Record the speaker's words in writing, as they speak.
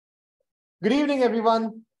Good evening,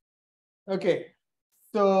 everyone. Okay,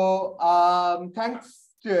 so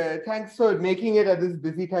thanks for making it at this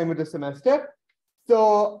busy time of the semester.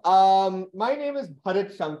 So my name is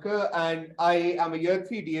Bharat Shankar, and I am a Year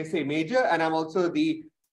 3 DSA major, and I'm also the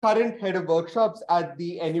current head of workshops at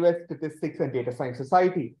the NUS Statistics and Data Science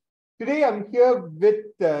Society. Today, I'm here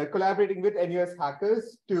with collaborating with NUS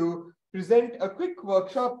hackers to present a quick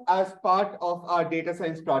workshop as part of our data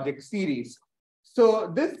science project series.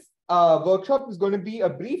 So this workshop is going to be a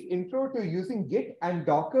brief intro to using Git and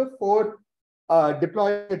Docker for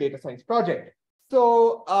deploying a data science project.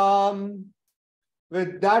 So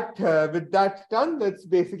with that done, let's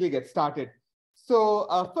basically get started. So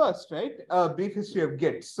first, right, a brief history of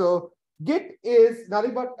Git. So Git is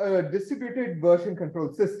nothing but a distributed version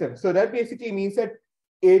control system. So that basically means that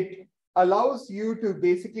it allows you to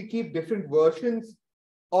basically keep different versions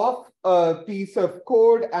of a piece of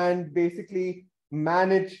code and basically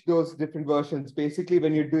manage those different versions. Basically,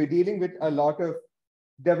 when you're dealing with a lot of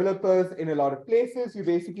developers in a lot of places, you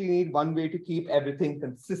basically need one way to keep everything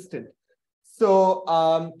consistent. So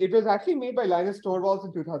it was actually made by Linus Torvalds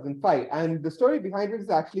in 2005. And the story behind it is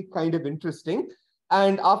actually kind of interesting.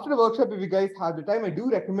 And after the workshop, if you guys have the time, I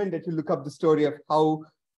do recommend that you look up the story of how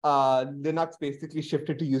Linux basically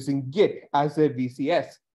shifted to using Git as a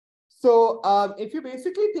VCS. So if you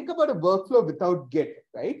basically think about a workflow without Git,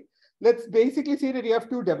 right? Let's basically say that you have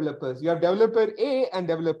two developers. You have developer A and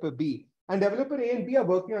developer B. And developer A and B are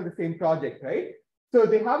working on the same project, right? So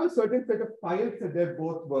they have a certain set of files that they're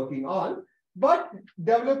both working on. But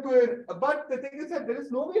the thing is that there is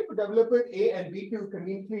no way for developer A and B to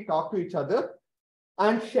conveniently talk to each other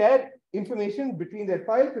and share information between their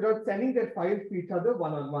files without sending their files to each other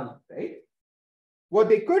one-on-one, right? What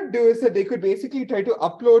they could do is that they could basically try to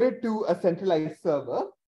upload it to a centralized server.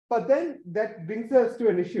 But then that brings us to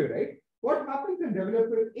an issue, right? What happens when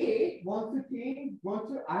developer A wants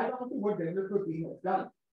to add on to what developer B has done?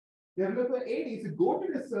 Developer A needs to go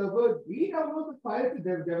to the server, re-download the files that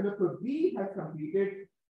developer B has completed,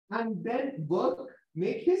 and then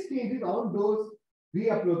make his changes on those,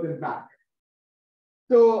 re-upload them back.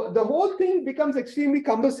 So the whole thing becomes extremely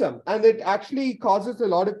cumbersome, and it actually causes a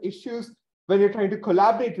lot of issues when you're trying to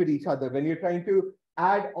collaborate with each other, when you're trying to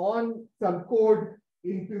add on some code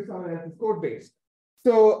into someone else's code base.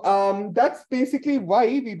 So that's basically why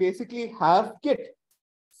we basically have Git.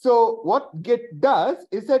 So what Git does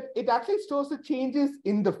is that it actually stores the changes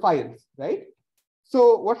in the files, right?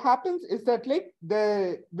 So what happens is that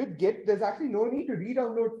with Git, there's actually no need to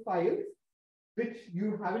re-download files which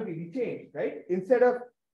you haven't really changed, right? Instead of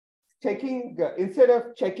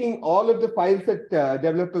checking all of the files that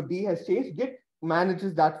developer B has changed, Git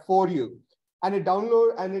manages that for you. And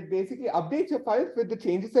it basically updates your files with the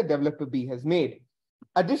changes that developer B has made.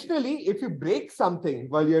 Additionally, if you break something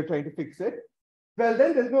while you're trying to fix it, well,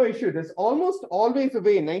 then there's no issue. There's almost always a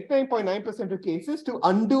way, 99.9% of cases, to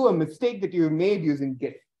undo a mistake that you made using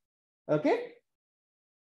Git. Okay?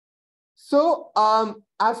 So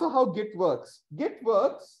as for how Git works,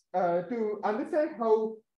 to understand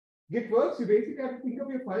how Git works, you basically have to think of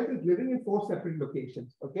your files as living in 4 separate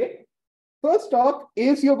locations. Okay? First off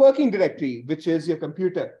is your working directory, which is your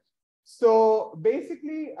computer. So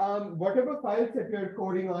basically, whatever files that you're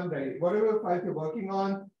coding on, right? Whatever files you're working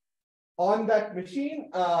on that machine,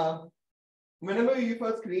 whenever you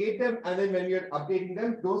first create them, and then when you're updating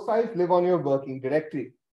them, those files live on your working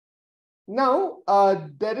directory. Now,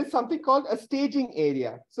 there is something called a staging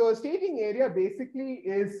area. So a staging area basically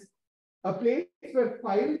is a place where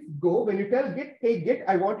files go when you tell Git, hey, Git,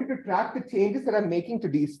 I want you to track the changes that I'm making to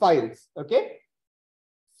these files, okay?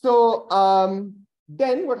 So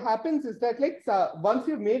then what happens is that once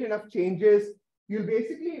you've made enough changes, you'll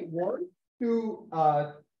basically want to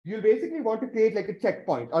create like a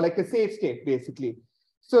checkpoint or like a save state, basically.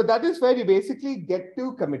 So that is where you basically get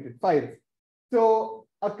to committed files. So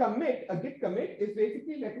a Git commit is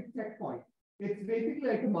basically like a checkpoint. It's basically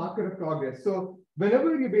like a marker of progress. So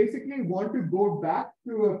whenever you basically want to go back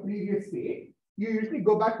to a previous state, you usually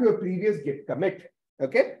go back to a previous Git commit,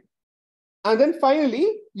 okay? And then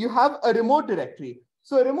finally, you have a remote directory.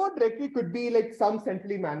 So a remote directory could be like some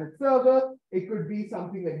centrally managed server. It could be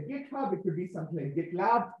something like GitHub. It could be something like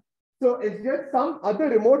GitLab. So it's just some other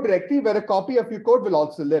remote directory where a copy of your code will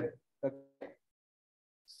also live. Okay?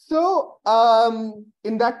 So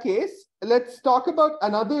in that case, let's talk about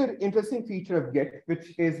another interesting feature of Git,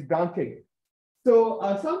 which is branching. So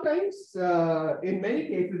sometimes, in many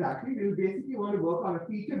cases, actually, we'll basically want to work on a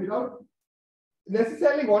feature without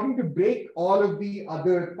necessarily wanting to break all of the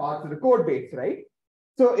other parts of the code base, right?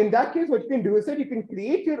 So in that case, what you can do is that you can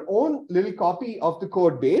create your own little copy of the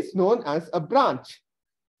code base known as a branch.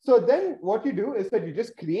 So then what you do is that you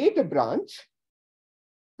just create a branch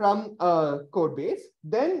from a code base.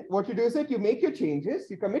 Then what you do is that you make your changes,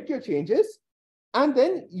 you commit your changes, and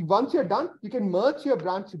then once you're done, you can merge your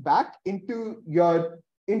branch back into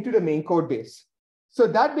the main code base. So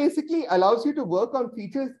that basically allows you to work on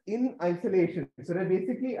features in isolation. So that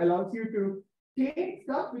basically allows you to change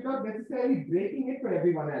stuff without necessarily breaking it for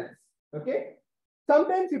everyone else. Okay.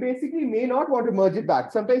 Sometimes you basically may not want to merge it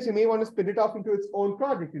back. Sometimes you may want to spin it off into its own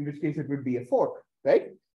project, in which case it would be a fork,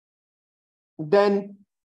 right? Then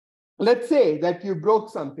let's say that you broke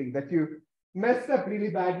something, that you messed up really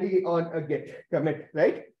badly on a Git commit,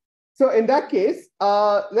 right? So in that case,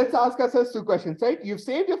 let's ask ourselves two questions, right? You've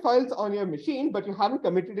saved your files on your machine, but you haven't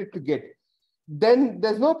committed it to Git. Then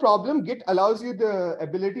there's no problem. Git allows you the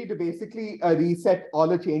ability to basically reset all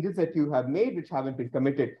the changes that you have made, which haven't been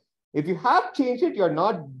committed. If you have changed it, you're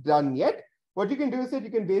not done yet. What you can do is that you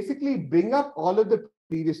can basically bring up all of the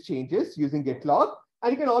previous changes using git log,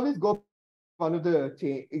 and you can always go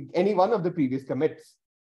any one of the previous commits.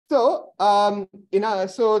 So,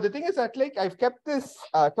 so the thing is that I've kept this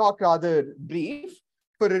talk rather brief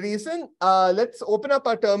for a reason. Let's open up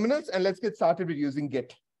our terminals and let's get started with using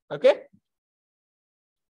Git. Okay.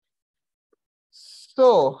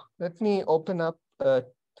 So let me open up a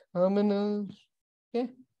terminal.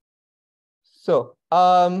 Okay. So,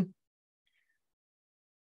 I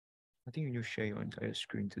think you need to share your entire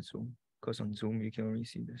screen to Zoom, because on Zoom you can only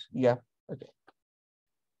see this. Yeah. Okay.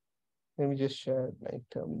 Let me just share my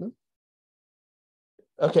terminal.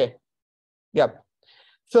 Okay. Yep.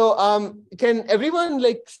 So, can everyone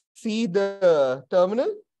see the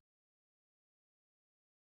terminal?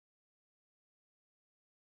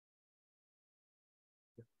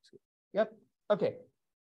 Yep. Okay.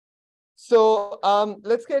 So,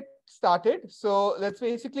 let's get started. So let's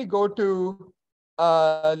basically go to,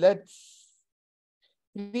 let's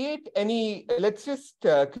just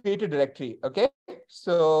create a directory. Okay.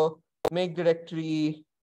 So make directory,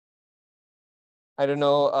 I don't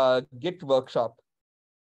know, Git workshop.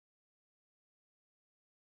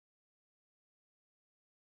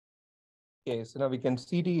 Okay. So now we can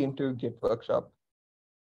cd into Git workshop.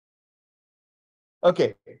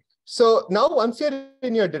 Okay. So now once you're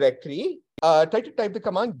in your directory, try to type the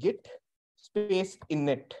command git space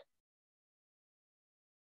init.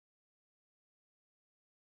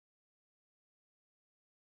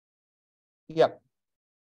 Yeah.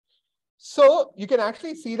 So you can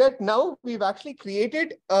actually see that now we've actually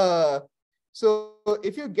created, so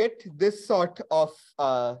if you get this sort of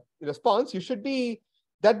response, you should be,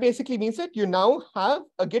 that basically means that you now have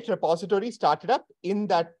a Git repository started up in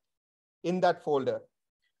that folder.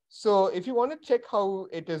 So if you want to check how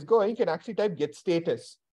it is going, you can actually type git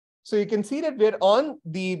status. So you can see that we're on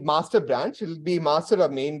the master branch. It'll be master or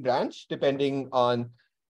main branch, depending on,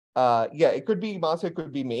 it could be master, it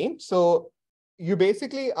could be main. So you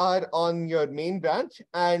basically are on your main branch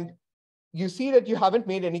and you see that you haven't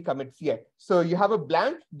made any commits yet. So you have a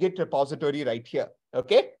blank Git repository right here.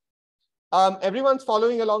 Okay. Everyone's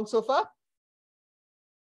following along so far?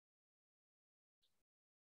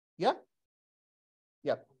 Yeah.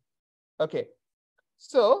 Yeah. Okay.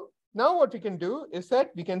 So now what we can do is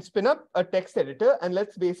that we can spin up a text editor and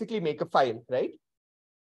let's basically make a file, right?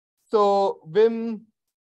 So vim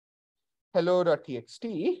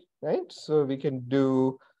hello.txt, right? So we can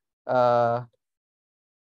do hello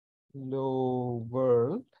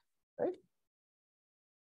world, right?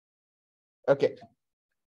 Okay.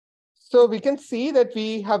 So we can see that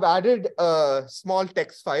we have added a small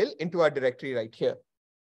text file into our directory right here.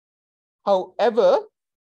 However,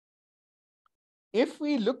 if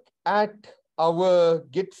we look at our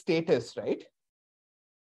Git status, right,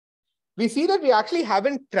 we see that we actually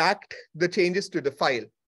haven't tracked the changes to the file.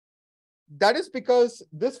 That is because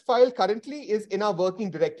this file currently is in our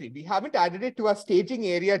working directory. We haven't added it to our staging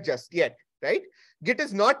area just yet, right? Git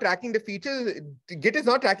is not tracking the features. Git is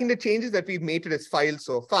not tracking the changes that we've made to this file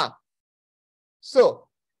so far. So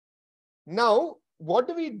now what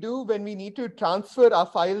do we do when we need to transfer our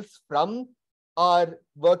files from our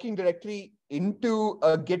working directory into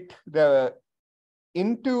a Git,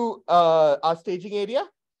 into our staging area?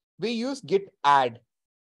 We use git add.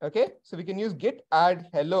 Okay, so we can use git add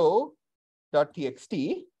hello.txt,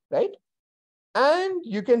 right? And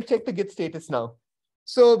you can check the Git status now.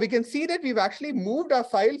 So we can see that we've actually moved our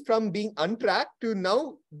file from being untracked to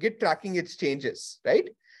now Git tracking its changes, right?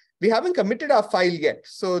 We haven't committed our file yet.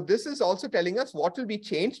 So this is also telling us what will be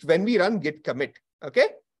changed when we run git commit, okay?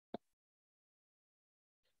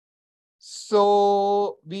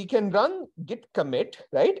 So we can run git commit,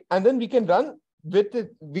 right? And then we can run it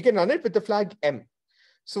with the flag M.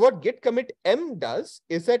 So what git commit m does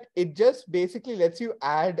is that it just basically lets you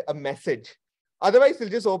add a message. Otherwise, it'll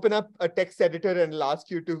just open up a text editor and it'll ask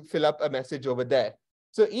you to fill up a message over there.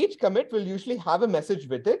 So each commit will usually have a message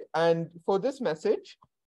with it. And for this message,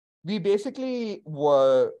 we basically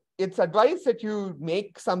it's advised that you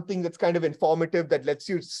make something that's kind of informative that lets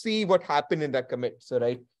you see what happened in that commit. So,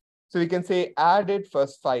 right. So we can say added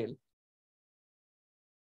first file.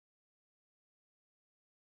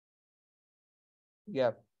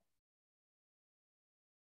 Yeah.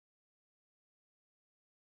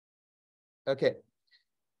 Okay.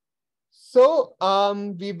 So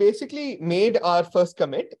we basically made our first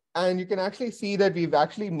commit, and you can actually see that we've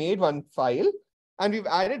actually made one file and we've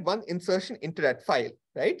added one insertion into that file,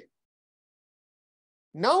 right?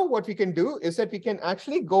 Now what we can do is that we can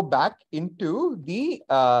actually go back into the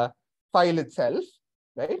file itself,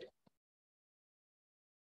 right?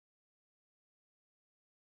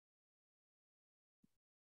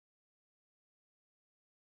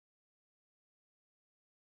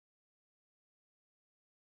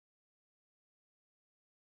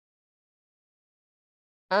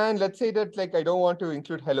 And let's say that like I don't want to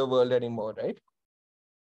include hello world anymore, right?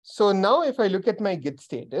 So now if I look at my Git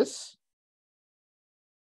status,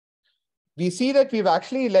 we see that we've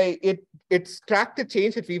actually it's tracked the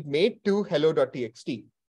change that we've made to hello.txt.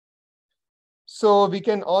 So we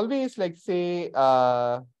can always like say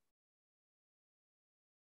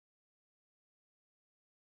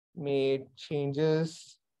made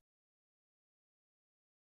changes.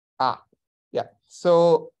 Yeah.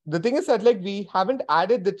 So the thing is that like we haven't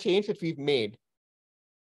added the change that we've made.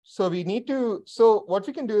 So we need to, so what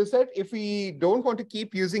we can do is that if we don't want to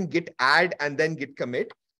keep using git add and then git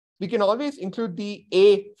commit, we can always include the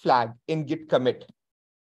A flag in git commit.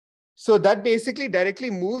 So that basically directly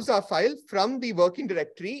moves our file from the working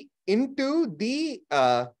directory into the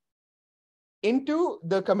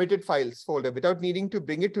committed files folder without needing to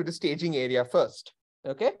bring it to the staging area first.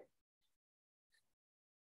 Okay.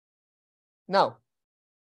 Now,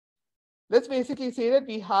 let's basically say that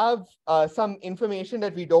we have some information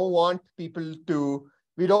that we don't want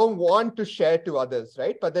to share to others,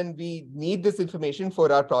 right? But then we need this information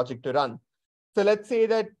for our project to run. So let's say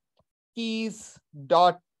that keys.txt,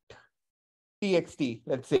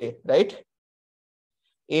 let's say, right?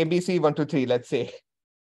 ABC123, let's say,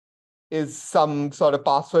 is some sort of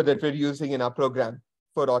password that we're using in our program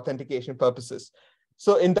for authentication purposes.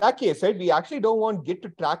 So in that case, right, we actually don't want Git to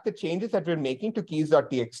track the changes that we're making to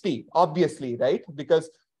keys.txt, obviously, right? Because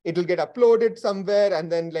it'll get uploaded somewhere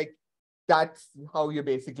and then like that's how you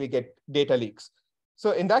basically get data leaks.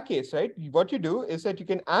 So in that case, right, what you do is that you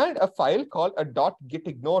can add a file called a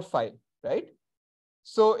 .gitignore file, right?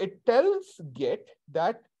 So it tells Git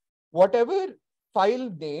that whatever file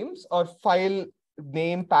names or file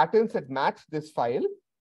name patterns that match this file,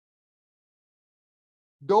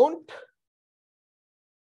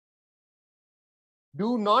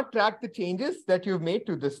 do not track the changes that you've made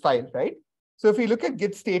to this file, right? So if we look at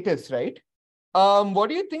Git status, right? What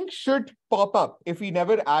do you think should pop up if we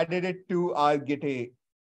never added it to our Git A?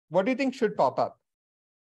 What do you think should pop up?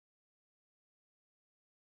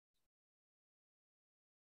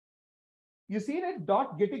 You see that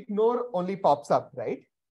 .gitignore only pops up, right?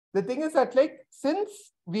 The thing is that like,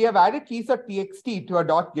 since we have added keys.txt to our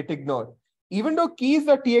 .gitignore, even though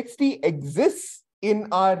keys.txt exists in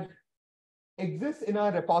our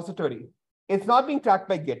repository, it's not being tracked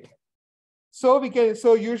by Git. So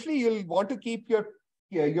usually you'll want to keep your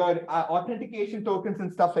authentication tokens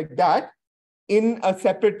and stuff like that in a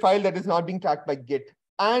separate file that is not being tracked by Git.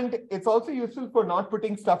 And it's also useful for not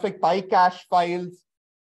putting stuff like PyCache files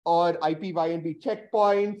or IPYNB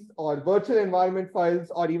checkpoints or virtual environment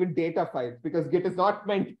files or even data files, because Git is not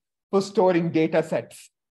meant for storing data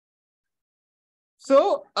sets.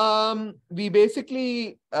 So we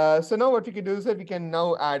basically, so now what we can do is that we can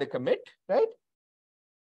now add a commit, right?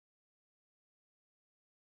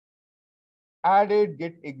 Added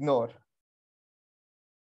git ignore.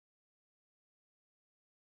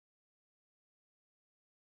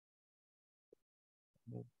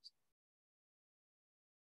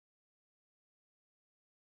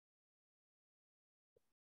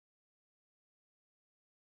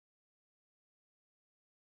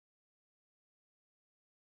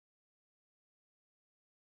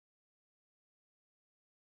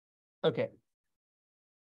 Okay.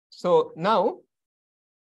 So now,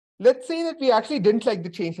 let's say that we actually didn't like the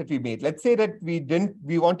change that we made. Let's say that we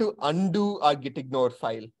want to undo our git ignore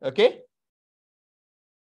file, okay?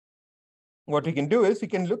 What we can do is we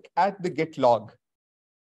can look at the git log,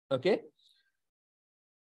 okay?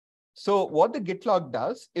 So what the git log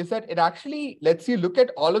does is that it actually lets you look at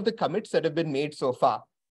all of the commits that have been made so far.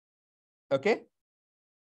 Okay.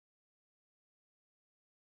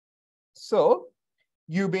 So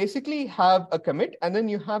you basically have a commit, and then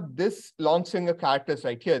you have this long string of characters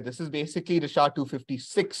right here. This is basically the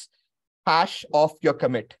SHA-256 hash of your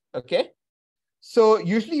commit. Okay. So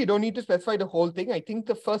usually you don't need to specify the whole thing. I think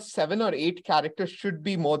the first 7 or 8 characters should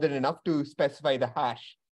be more than enough to specify the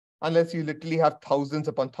hash, unless you literally have thousands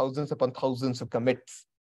upon thousands upon thousands of commits.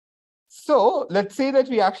 So let's say that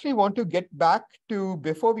we actually want to get back to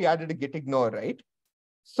before we added a git ignore, right?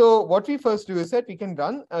 So what we first do is that we can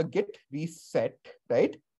run a git reset,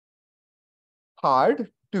 right?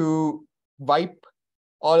 Hard to wipe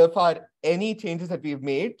all of our any changes that we've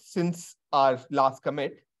made since our last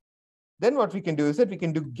commit. Then what we can do is that we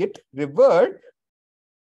can do git revert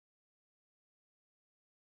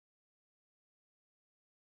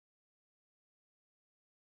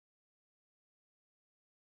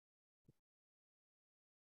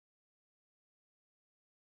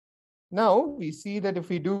now we see that if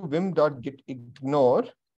we do vim.gitignore,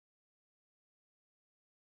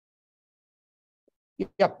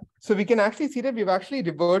 yep. So we can actually see that we've actually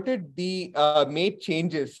reverted the made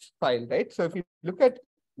changes file, right? So if you look at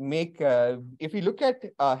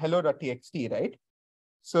hello.txt, right?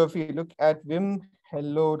 So if you look at vim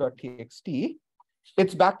hello.txt,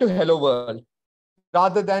 it's back to hello world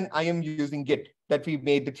rather than I am using git that we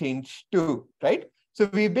made the change to, right? So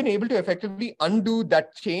we've been able to effectively undo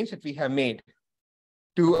that change that we have made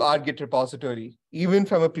to our Git repository, even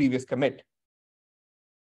from a previous commit.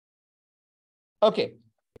 Okay,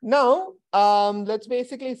 now let's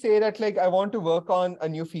basically say that like I want to work on a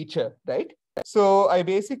new feature, right? So I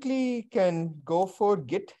basically can go for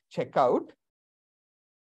git checkout.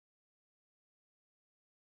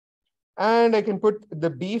 And I can put the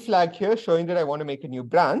B flag here showing that I want to make a new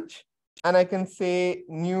branch. And I can say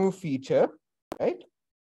new feature, right?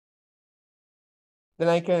 Then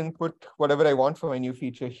I can put whatever I want for my new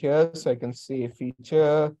feature here. So I can say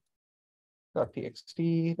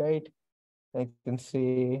feature.txt, right? I can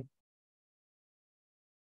say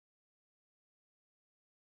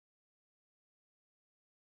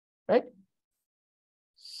right.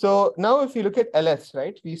 So now if you look at ls,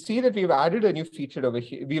 right, we see that we've added a new feature over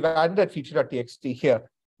here. We've added that feature.txt here.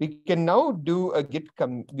 We can now do a git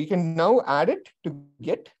we can now add it to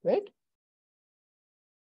git, right?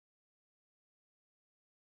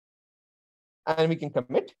 And we can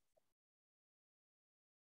commit.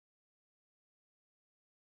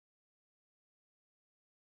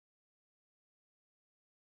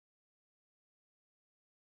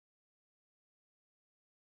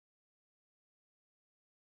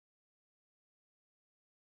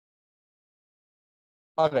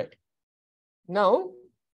 All right. Now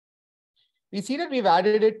we see that we've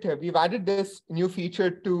added this new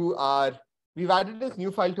feature to we've added this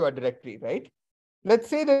new file to our directory, right? Let's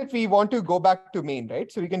say that we want to go back to main,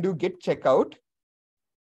 right? So we can do git checkout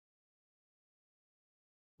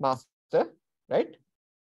master, right?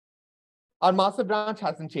 Our master branch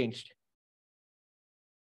hasn't changed.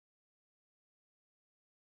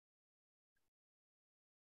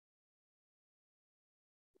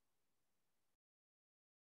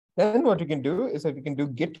 Then what we can do is that we can do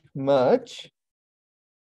git merge.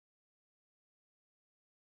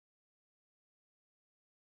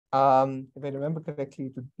 If I remember correctly,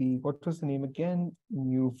 it would be, what was the name again?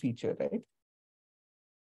 New feature, right?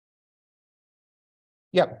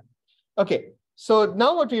 Yeah. Okay. So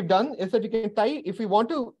now what we've done is that we can type, if we want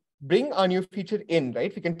to bring our new feature in,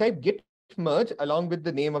 right? We can type git merge along with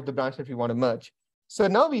the name of the branch that we want to merge. So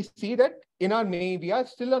now we see that in our main, we are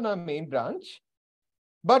still on our main branch,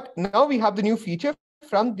 but now we have the new feature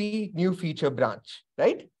from the new feature branch,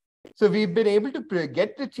 right? So we've been able to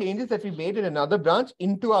get the changes that we made in another branch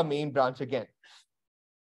into our main branch again.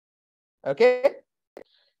 Okay.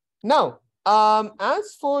 Now,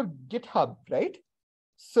 as for GitHub, right?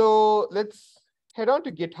 So let's head on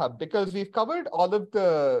to GitHub because we've covered all of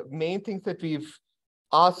the main things that we've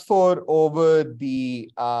asked for over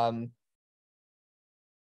the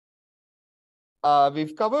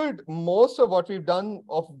we've covered most of what we've done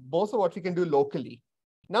of most of what we can do locally.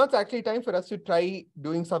 Now it's actually time for us to try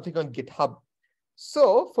doing something on GitHub.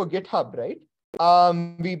 So for GitHub, right?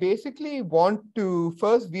 We basically want to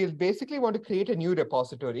create a new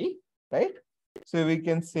repository, right? So we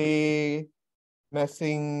can say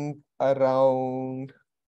messing around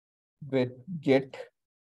with Git,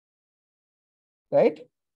 right?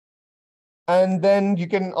 And then you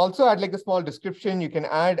can also add like a small description. You can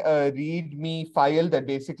add a README file that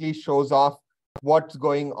basically shows off what's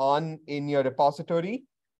going on in your repository.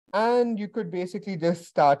 And you could basically just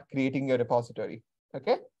start creating your repository.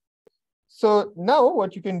 Okay. So now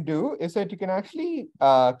what you can do is that you can actually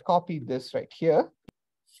copy this right here.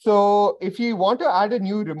 So if you want to add a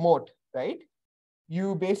new remote, right,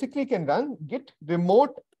 you basically can run git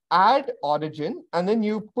remote add origin, and then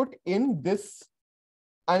you put in this,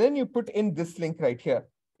 link right here.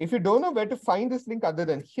 If you don't know where to find this link other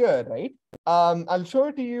than here, right, I'll show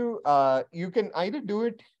it to you. You can either do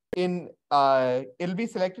it in, it'll be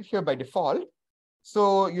selected here by default.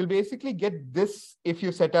 So you'll basically get this if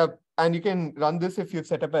you set up, and you can run this if you've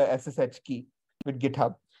set up a SSH key with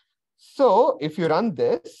GitHub. So if you run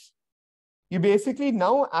this, you basically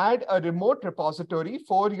now add a remote repository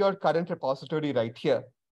for your current repository right here.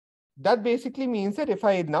 That basically means that if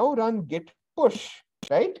I now run git push,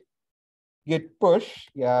 right? Git push,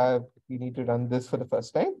 yeah, we need to run this for the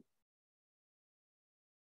first time.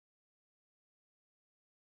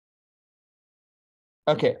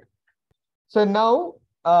 Okay. So now,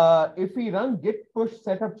 if we run git push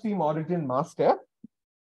setup theme origin master,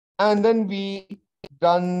 and then we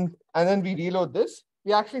run, and then we reload this,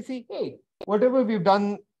 we actually see, hey, whatever we've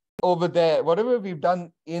done over there, whatever we've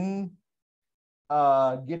done in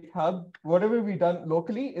GitHub, whatever we've done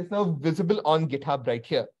locally is now visible on GitHub right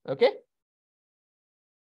here. Okay.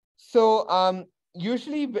 So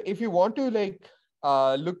usually, if you want to like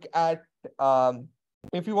look at,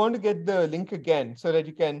 if you want to get the link again so that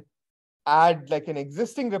you can add like an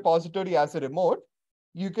existing repository as a remote,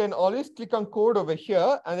 you can always click on code over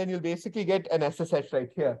here, and then you'll basically get an SSH right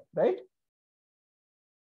here, right?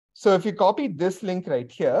 So if you copy this link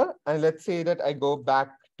right here, and let's say that I go back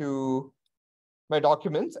to my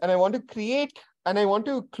documents, and I want to create, and I want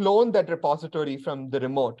to clone that repository from the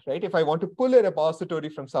remote, right? If I want to pull a repository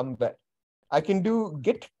from somewhere, I can do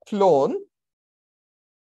git clone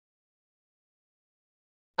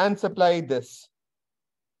and supply this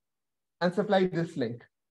link.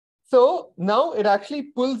 So now it actually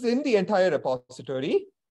pulls in the entire repository.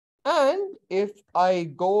 And if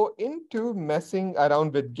I go into messing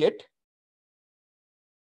around with Git,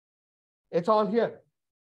 it's all here.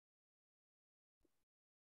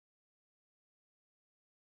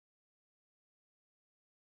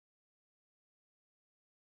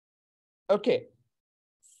 Okay.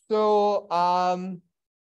 So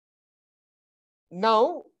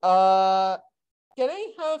now can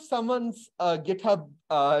I have someone's GitHub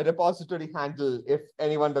repository handle if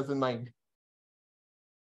anyone doesn't mind?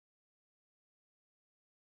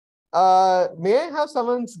 May I have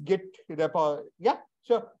someone's Git repo? Yeah,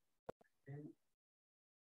 sure.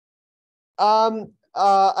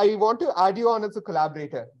 I want to add you on as a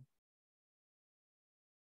collaborator.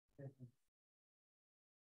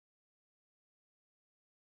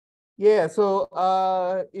 Yeah, so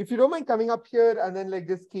if you don't mind coming up here and then like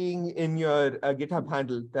just keying in your GitHub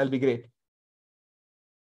handle, that'll be great.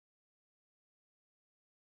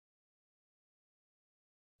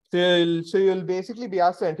 So you'll basically be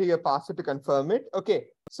asked to enter your password to confirm it. Okay,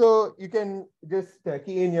 so you can just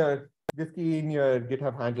key in your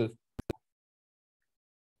GitHub handle.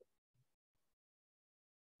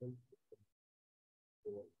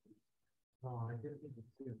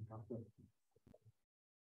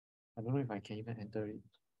 I don't know if I can even enter it.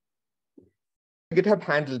 GitHub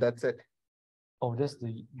handle, that's it. Oh, that's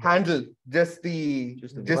the handle, just the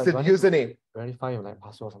What, username. Verify your like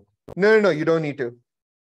password or something. No, you don't need to.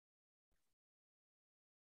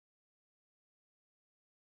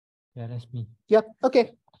 Yeah, that's me. Yep.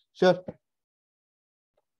 Okay. Sure.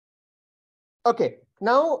 Okay.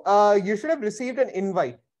 Now you should have received an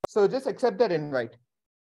invite. So just accept that invite.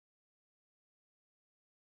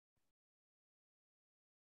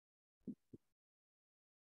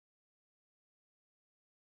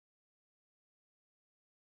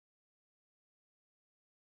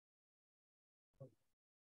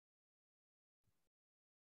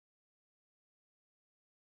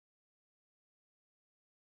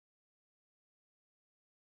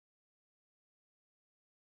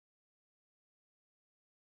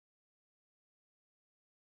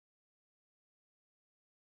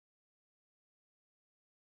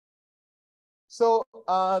 So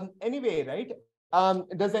anyway, right?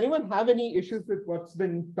 Does anyone have any issues with what's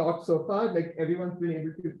been taught so far? Like everyone's been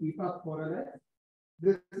able to keep up more or less?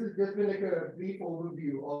 This has just been like a brief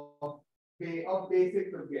overview of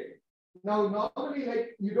basics of Git. Now, normally,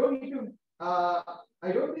 like you don't need to.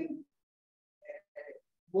 I don't think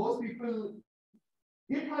most people.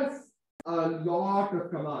 Git has a lot of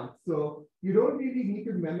commands, so you don't really need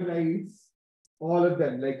to memorize all of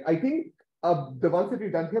them. Like I think the ones that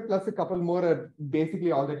we've done here, plus a couple more, are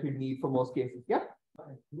basically all that you need for most cases. Yeah.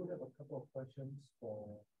 I do have a couple of questions for.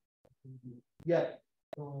 Yeah.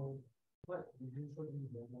 So, what is usually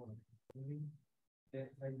more? That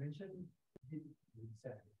I mentioned Git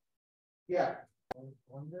reset. Yeah. I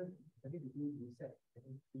wonder, maybe did you reset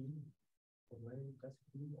any clean or when you just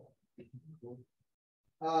clean or go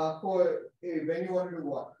When you want to do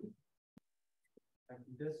what? and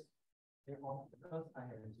just take off because I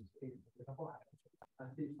have to state, for example, I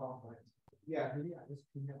state off, right? Yeah. Really, I just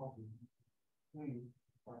clean it off. Hmm.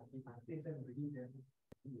 But if I state them already, then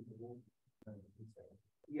you will go reset.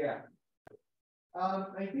 Yeah.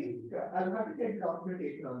 I think I'll have to take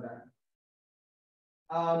documentation on that.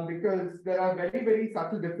 Because there are very, very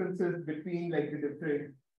subtle differences between like the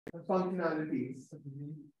different functionalities. So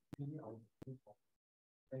really I'll do for.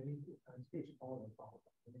 I mean, stage all about,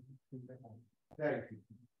 and then clean them on. Right.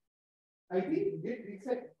 I think Git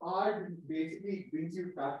reset hard basically brings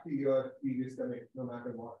you back to your previous commit, no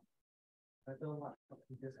matter what. I don't know what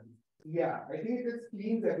previous and Yeah, I think it just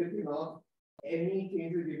cleans everything off. Any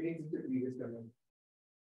changes you make to the previous commit.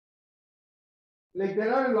 Like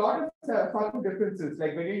there are a lot of subtle differences.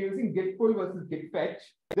 Like when you're using git pull versus git fetch,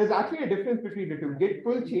 there's actually a difference between the two. Git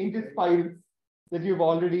pull changes files that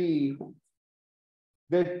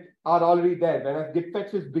that are already there, whereas git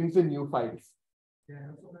fetch just brings in new files.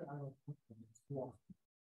 yeah, also I was swap.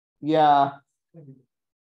 Yeah.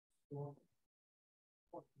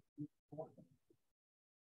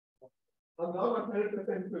 I'm not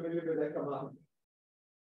 100% familiar with that command.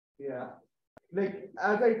 Yeah. Like,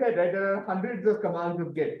 as I said, right, there are hundreds of commands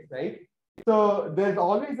of Git, right? So there's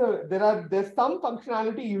always there's some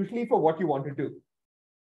functionality usually for what you want to do.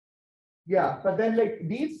 Yeah, but then like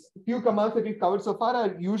these few commands that we've covered so far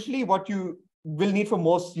are usually what you will need for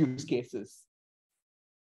most use cases.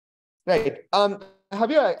 Right. Have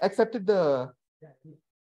you accepted the?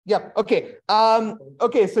 Yeah. Okay.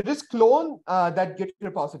 Okay. So just clone that Git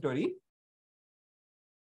repository.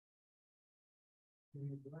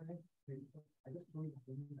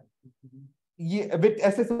 Yeah, with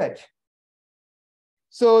SSH.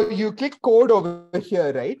 So you click code over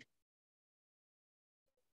here, right?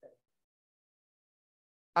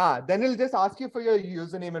 Then it'll just ask you for your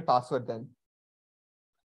username and password then.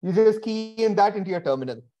 You just key in that into your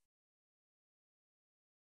terminal.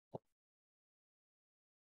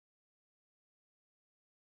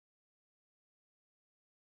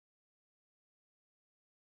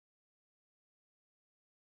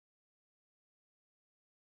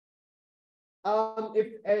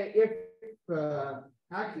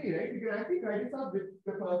 Actually, right, you can actually try this out with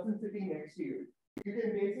the person sitting next to you. You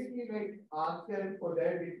can basically like ask them for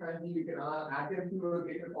their Git handle. You can add them to a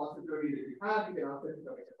Git repository that you have. You can ask them to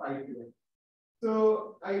commit a file to it.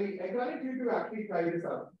 So I encourage you to actually try this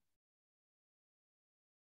out.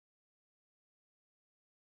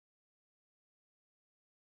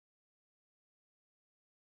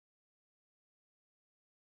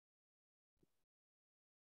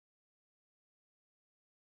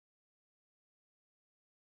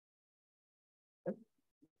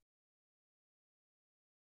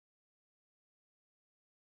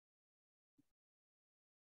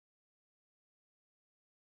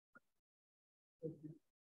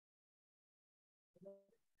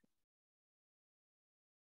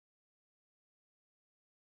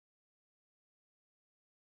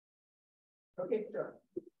 Okay, sure.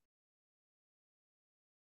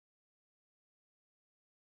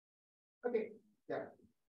 Okay, yeah.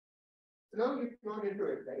 So now you've gone into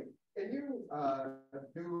it, right? Can you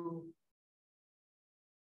do?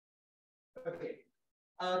 Okay.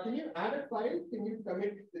 Can you add a file? Can you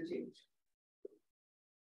commit the change?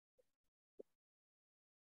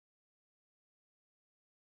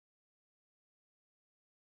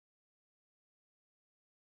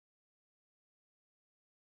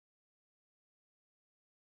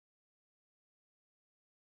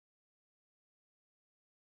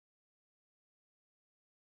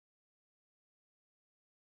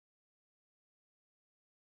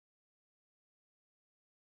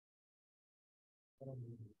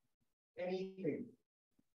 Anything.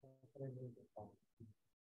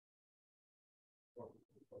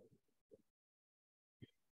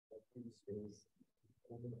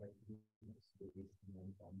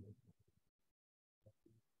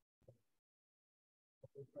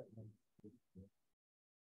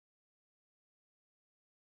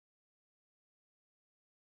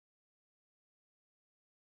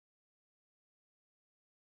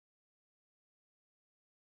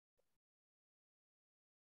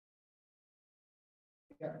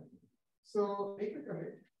 Yeah. So make a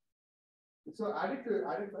commit. So add it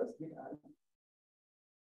first. Git add.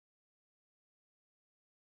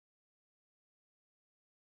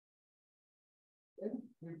 Then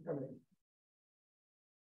you commit.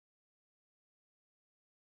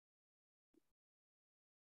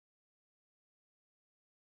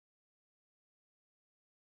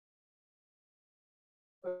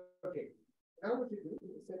 Now what you do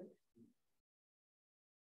is that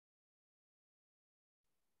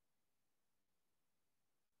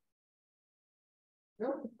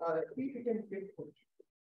see if you can get push.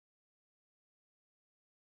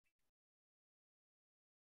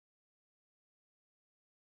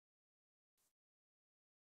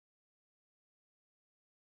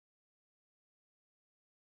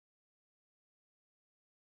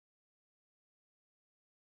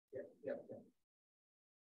 Yeah.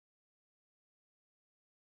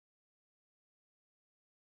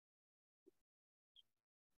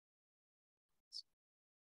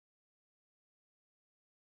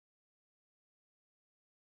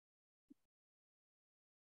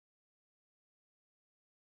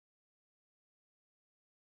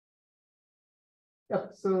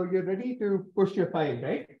 Yep. So you're ready to push your file,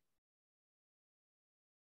 right?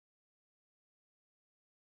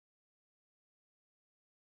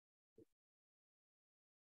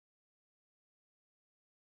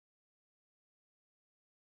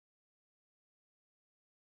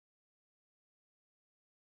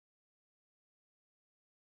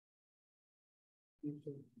 Do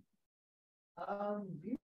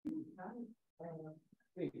you have,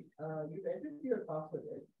 wait, you entered your password,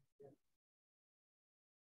 right?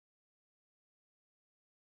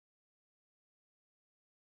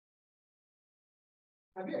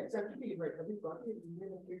 Have you accepted the invite? Have you got the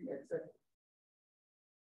email and clicked accept?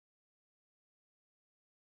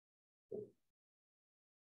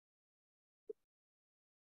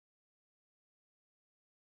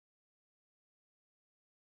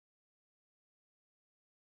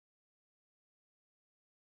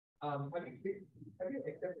 Have you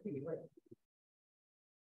accepted the invite?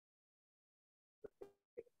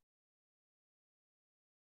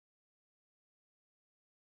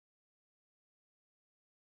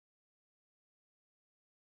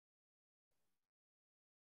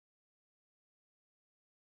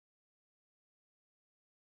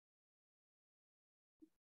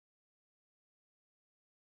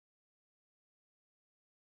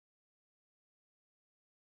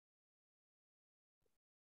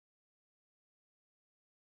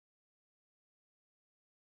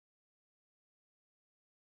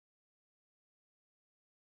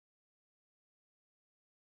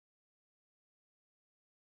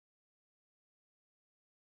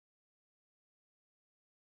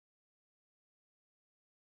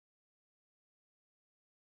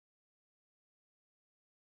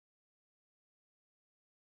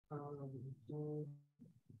 Okay.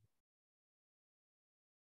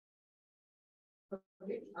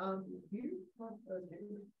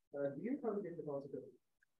 Do you have a Git repository?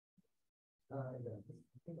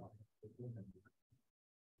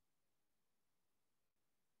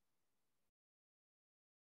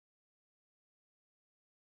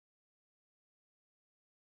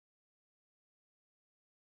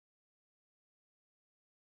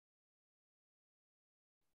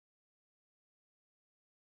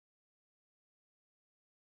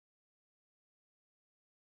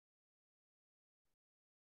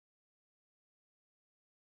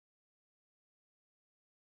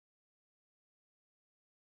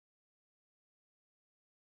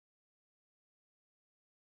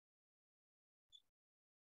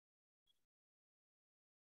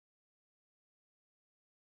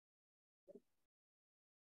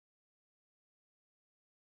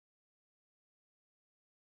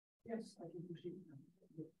 Yes, I can push it.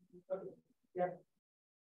 Okay. Yeah.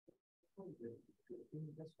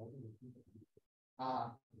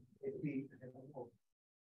 It's the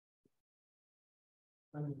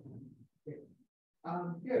okay.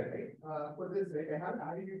 Here, right? For this, right, I have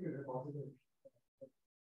added you to the repository.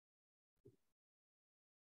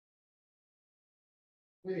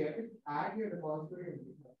 So you have to add your repository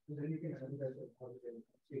and then you can add the repository.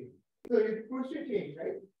 So you push your change,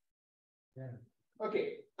 right? Yeah. Okay.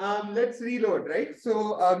 Let's reload, right?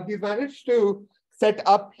 So he's managed to set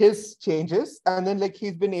up his changes and then like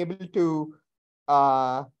he's been able to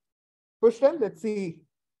push them. Let's see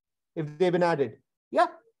if they've been added. Yeah.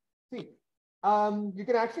 See. You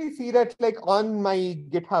can actually see that like on my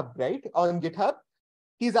GitHub, right? On GitHub,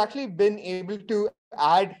 he's actually been able to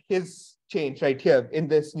add his change right here in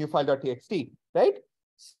this new file.txt, right?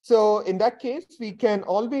 So in that case, we can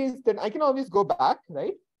always, then I can always go back,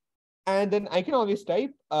 right? And then I can always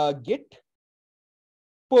type git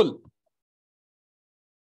pull.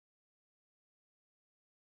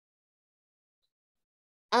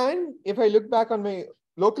 And if I look back on my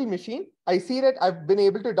local machine, I see that I've been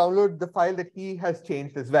able to download the file that he has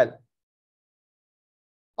changed as well.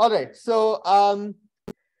 All right, so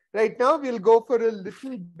right now we'll go for a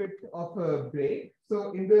little bit of a break.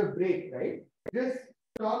 So in the break, right, just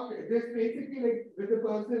talk just basically like with the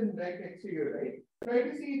person right next to you, right? Try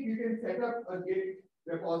to see if you can set up a Git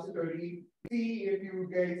repository, see if you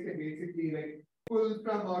guys can basically like pull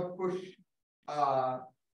from or push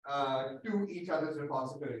to each other's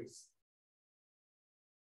repositories.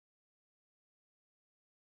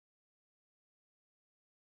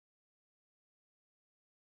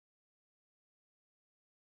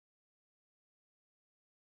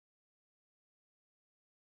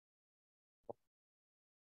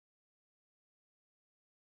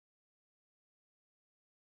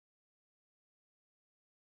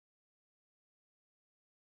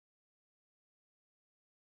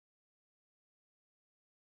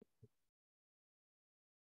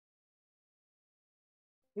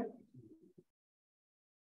 Yep.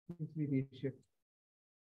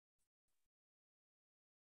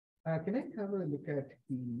 Can I have a look at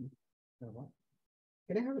the what?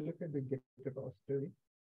 Can I have a look at the Git repository?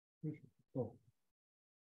 Oh.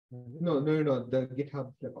 No, the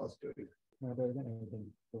GitHub repository. No, there isn't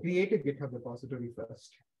anything. So, Create a GitHub repository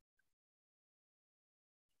first.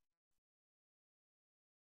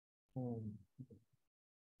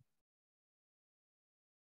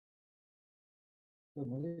 so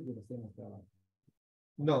must it be the same as that?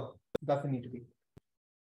 No, doesn't need to be.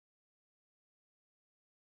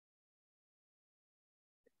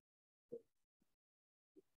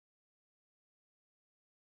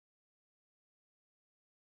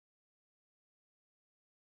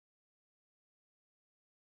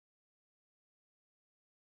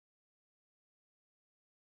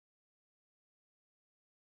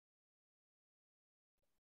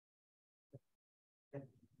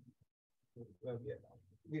 We're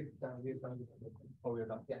done. Oh, we're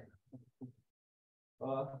done. Yeah.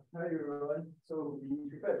 Hi everyone. So we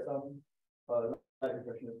prepared some live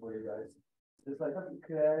questions for you guys. There's like some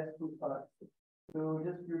class 2 parts. So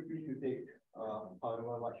just feel free to take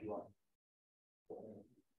however much you want.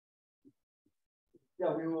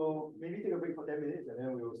 Yeah, we will maybe take a break for 10 minutes and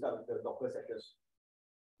then we will start with the Docker session.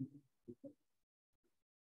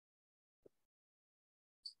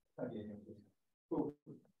 Okay, cool.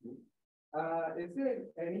 Is there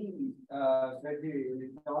any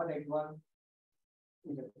strategy on X1?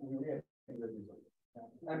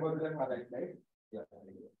 And both of them are right? Yeah.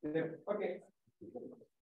 Okay.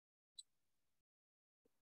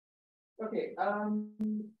 Okay.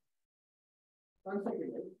 1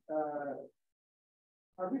 second.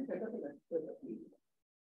 Have we set up an expert at least?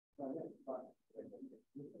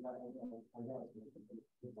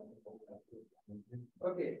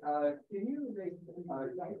 Okay, can you like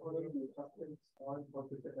all of the instructions on how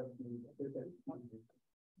to set up the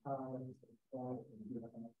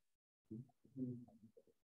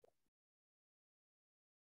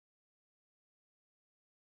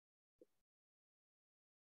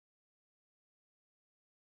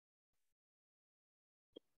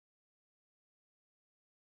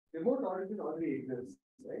remote origin already exists,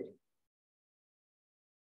 right?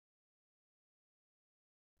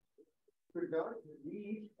 Could not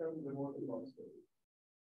read from remote repository.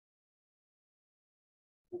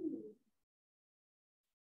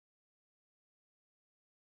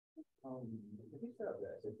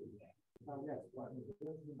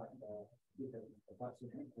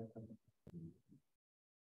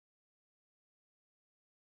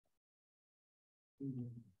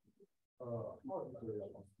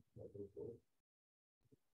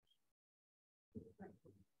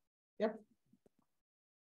 Yep.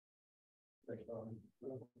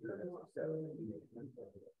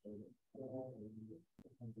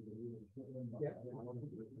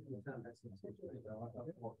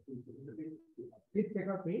 Please check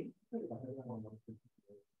out me.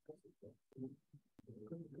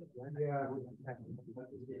 Yeah.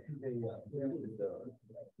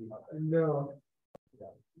 No.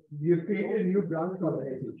 You created a new branch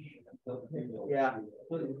already. Yeah.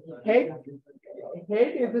 Head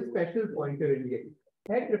is a special pointer in Git.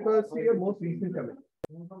 Head refers to your most recent commit.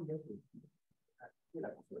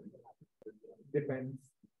 Depends.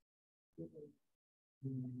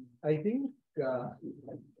 I think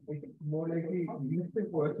it's more likely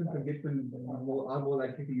recent versions of Git are more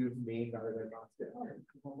likely to use main rather than master.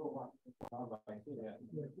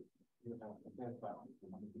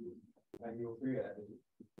 And you free it.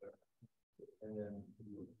 And then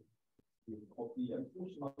you copy and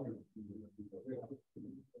push on.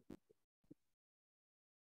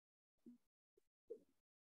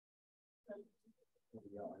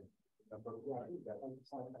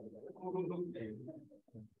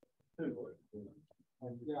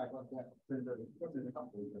 Yeah, I got that.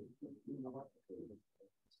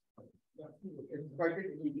 It's quite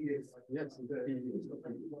tedious. Yes,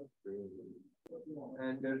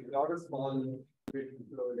 And there's a lot of small bit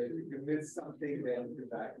flow that if you miss something, then you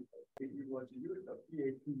back. If you were to use the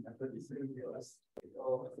PAT method, it's 7 years.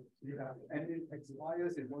 So, yeah, and it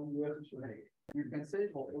expires in 1 year. Like, you can say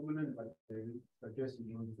for permanent, but they suggest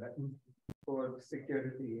you use that For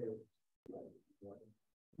security.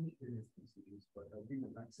 But I think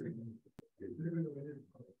the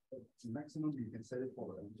maximum you can set it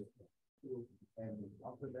for. And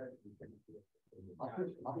after that, you can.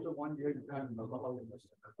 After 1 year, you can't remember how it was.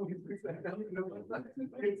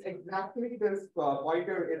 It's exactly this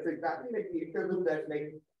pointer. It's exactly like the interval that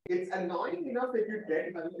like it's annoying enough that you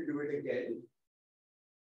get time to do it again,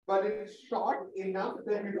 but it's short enough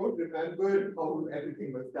that you don't remember how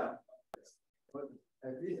everything was done. But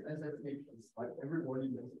at least SSH is like every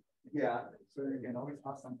morning. Yeah. So you can always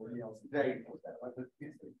ask somebody else. Right. But the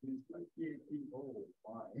thing is like oh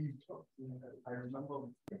why? I remember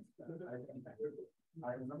one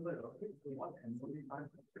and only time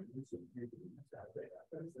it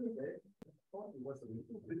was a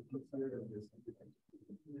little bit easier than this.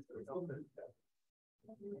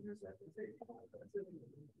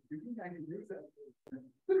 You think I can use that?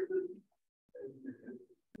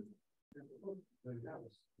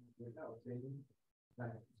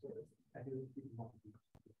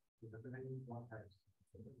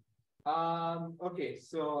 Okay,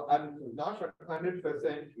 so I'm not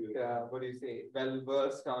 100%, what do you say, well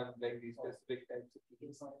versed on like these specific types of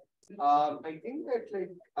keys. I think that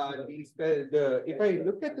like if I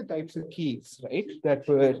look at the types of keys, right, that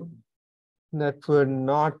were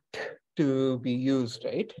not to be used,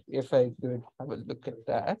 right? If I could have a look at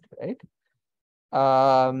that, right?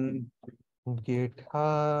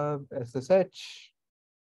 GitHub, SSH.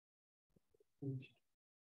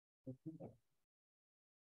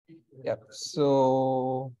 Yep.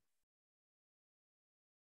 So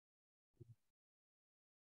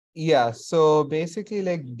yeah, so basically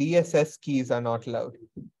like DSS keys are not allowed.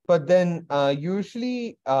 But then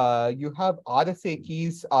usually you have RSA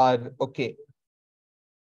keys are okay.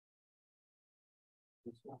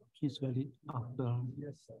 Keys valid after.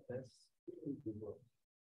 Yes, that's.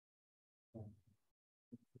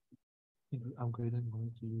 If you upgrade, I'm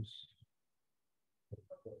going to use.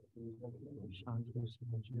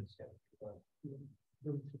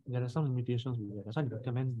 There are some limitations with that. That's why I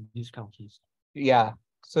recommend these kind of keys. Yeah.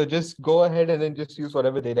 So just go ahead and then just use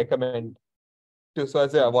whatever they recommend to so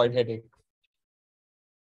as to avoid headache.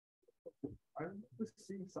 I remember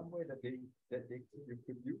seeing somewhere that you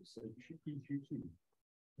could use a GPG key.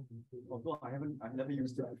 Although I've never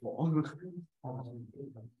used it before.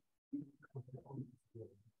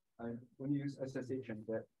 I only use SSH and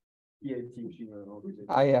that PAT key.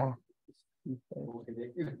 Yeah.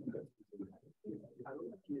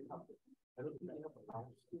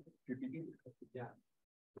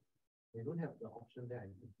 They don't have the option there.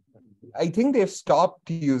 I think they've stopped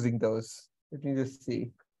using those. Let me just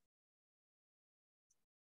see.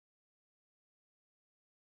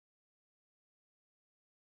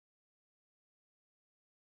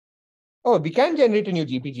 Oh, we can generate a new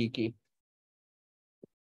GPG key.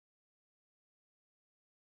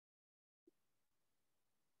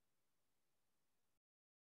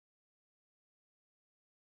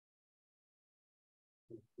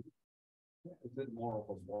 Is it more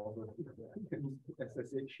of a bother?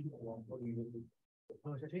 SSH?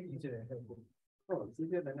 Oh, it's actually easier. Oh, it's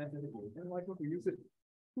easier than SSH. Then why don't we use it?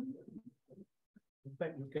 In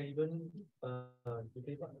fact, you can even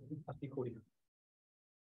API coding.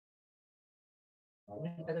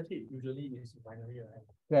 SSH usually is binary, right?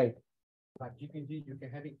 Right. But GPG, you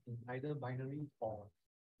can have it in either binary or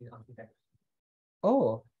in artifacts.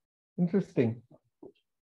 Oh, interesting.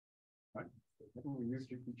 Right. We use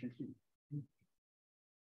GPG.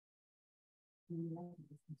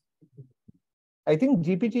 I think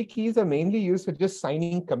GPG keys are mainly used for just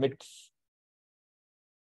signing commits.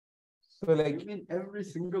 So like, You mean every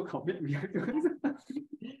single commit we have to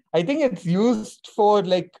I think it's used for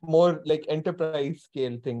like more like enterprise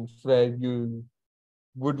scale things where you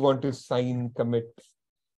would want to sign commits.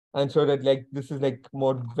 And so that like this is like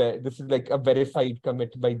this is like a verified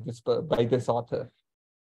commit by this author.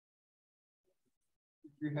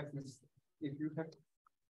 if you have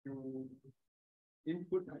to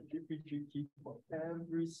input a GPG key for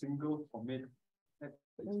every single commit, that's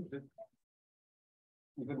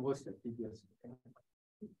even worse than TBS.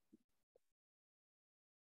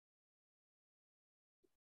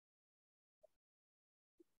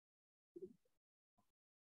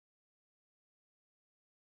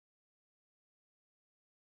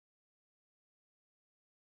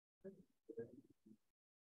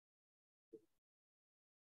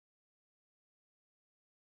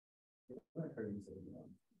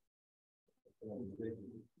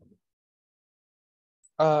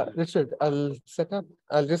 Richard,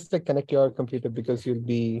 I'll just like connect your computer because you'll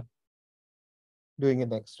be doing it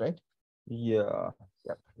next, right? Yeah.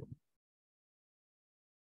 Yep.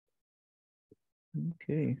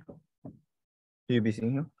 Okay. You'll be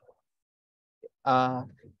seeing here? I'll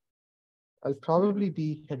probably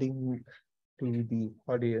be heading to the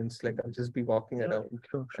audience. Like I'll just be walking around.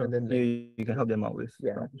 Sure. And then you can help them out with.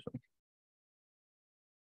 Yeah.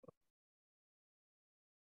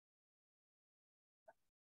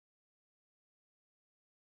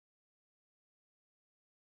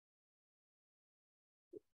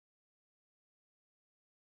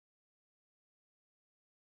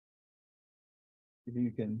 Maybe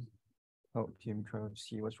you can help him try to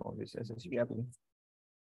see what's wrong with this SSD.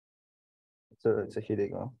 It's a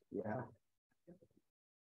headache now. Yeah.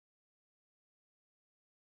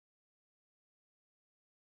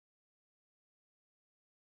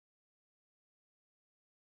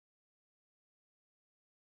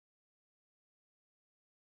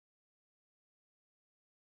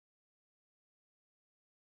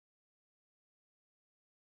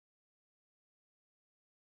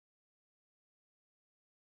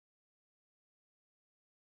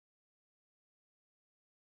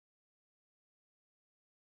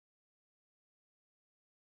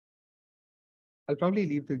 I'll probably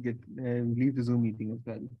leave the Zoom meeting as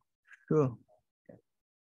well. Sure.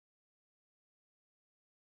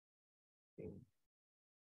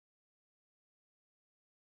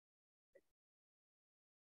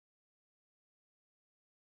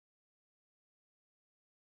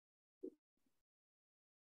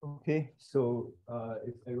 Okay, so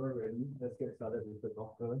if everyone ready, let's get started with the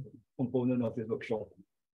Docker component of this workshop.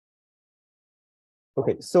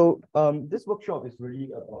 Okay, so this workshop is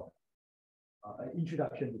really about an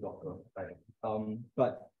introduction to Docker, right?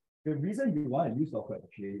 But the reason you want to use Docker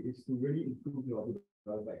actually is to really improve your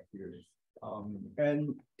developer experience.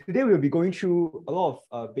 And today we'll be going through a lot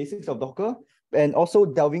of basics of Docker and also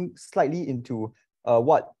delving slightly into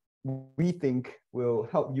what we think will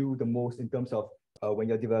help you the most in terms of when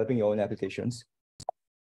you're developing your own applications.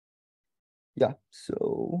 Yeah,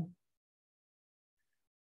 so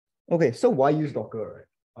okay, so why use Docker?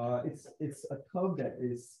 It's a term that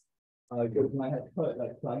is you might have heard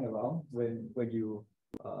like flying around when you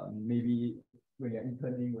maybe when you're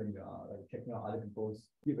interning, when you're like checking out other people's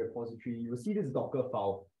Git repository, you will see this Docker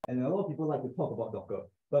file, and a lot of people like to talk about Docker.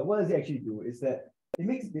 But what does it actually do? Is that it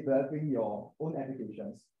makes developing your own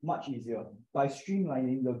applications much easier by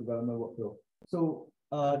streamlining the development workflow. So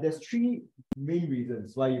there's three main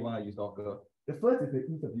reasons why you want to use Docker. The first is the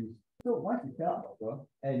ease of use. So once you set up Docker,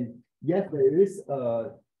 and yes, there is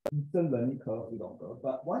a instant learning curve with Docker,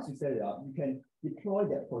 but once you set it up, you can deploy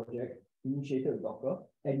that project initiated with Docker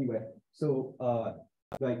anywhere. So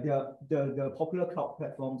like the popular cloud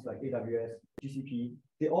platforms like AWS, GCP,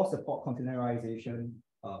 they all support containerization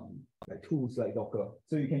like tools like Docker.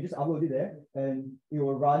 So you can just upload it there and it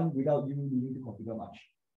will run without you needing to configure much.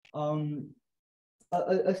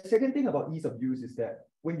 A second thing about ease of use is that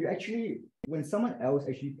when someone else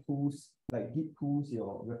actually like Git pulls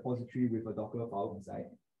your repository with a Docker file inside,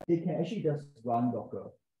 they can actually just run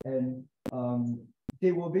Docker and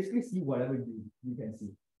they will basically see whatever you can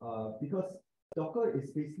see. Because Docker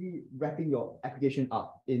is basically wrapping your application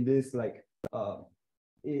up in this like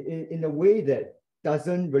in a way that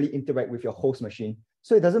doesn't really interact with your host machine.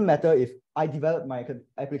 So it doesn't matter if I develop my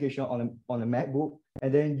application on a MacBook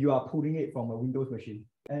and then you are pulling it from a Windows machine.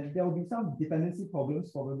 And there will be some dependency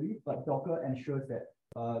problems probably, but Docker ensures that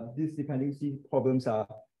these dependency problems are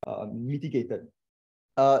mitigated.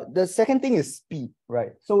 The second thing is speed,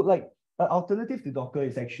 right? So like an alternative to Docker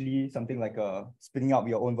is actually something like spinning up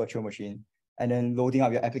your own virtual machine and then loading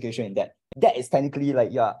up your application in that. That is technically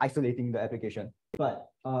like you're isolating the application. But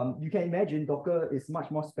you can imagine Docker is much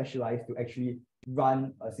more specialized to actually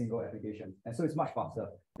run a single application. And so it's much faster.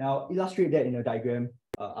 Now, illustrate that in a diagram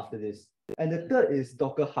after this. And the third is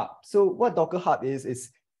Docker Hub. So what Docker Hub is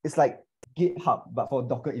it's like GitHub, but for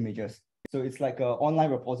Docker images. So it's like an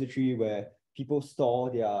online repository where people store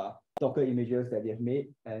their Docker images that they've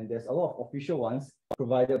made. And there's a lot of official ones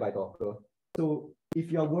provided by Docker. So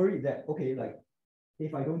if you're worried that, okay, like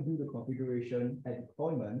if I don't do the configuration and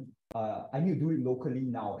deployment, I need to do it locally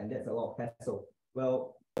now, and that's a lot of hassle.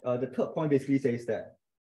 Well, the third point basically says that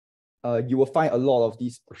you will find a lot of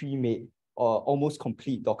these pre-made or almost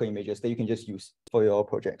complete Docker images that you can just use for your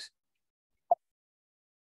projects.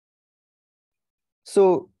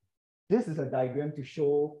 So this is a diagram to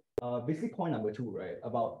show basically point number 2, right?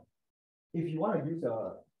 About if you want to use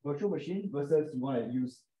a virtual machine versus you want to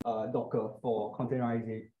use Docker for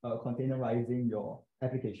containerizing your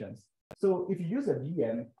applications. So if you use a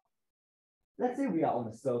VM, let's say we are on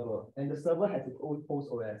a server and the server has its own host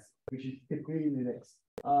OS, which is typically Linux.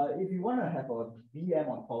 If you want to have a VM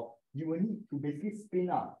on top, you will need to basically spin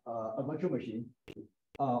up a virtual machine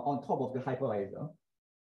on top of the hypervisor.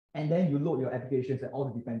 And then you load your applications and all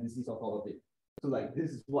the dependencies of all of it. So like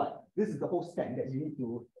this is the whole stack that you need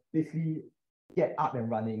to basically get up and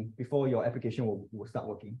running before your application will start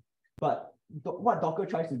working. But what Docker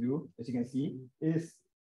tries to do, as you can see, is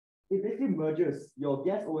it basically merges your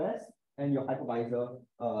guest OS and your hypervisor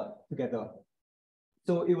together.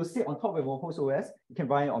 So it will sit on top of your host OS. You can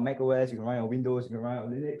run it on Mac OS, you can run it on Windows, you can run it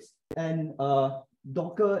on Linux. And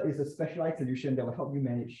Docker is a specialized solution that will help you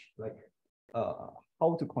manage like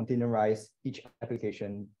how to containerize each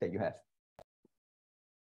application that you have.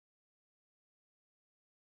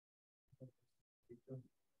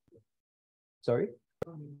 Sorry?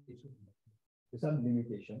 There's some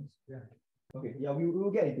limitations. Yeah. Okay, yeah, we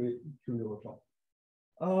will get into it through the workshop.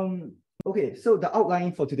 Okay, so the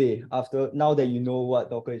outline for today, now that you know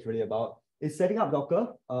what Docker is really about, is setting up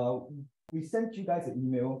Docker. We sent you guys an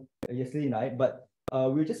email yesterday night, but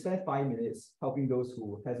we'll just spend 5 minutes helping those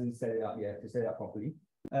who hasn't set it up yet to set it up properly.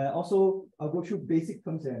 Also, I'll go through basic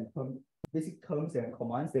terms and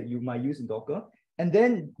commands that you might use in Docker. And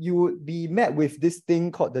then you would be met with this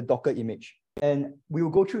thing called the Docker image. And we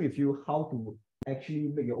will go through with you how to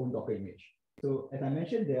actually make your own Docker image. So as I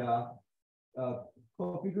mentioned, there are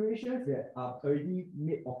configurations that are already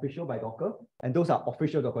made official by Docker, and those are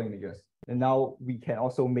official Docker images. And now we can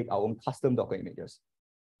also make our own custom Docker images.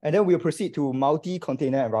 And then we'll proceed to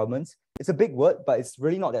multi-container environments. It's a big word, but it's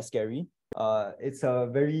really not that scary. It's a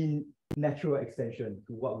very natural extension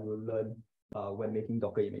to what we will learn when making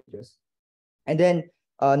Docker images. And then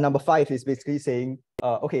number 5 is basically saying,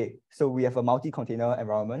 okay, so we have a multi-container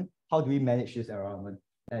environment. How do we manage this environment?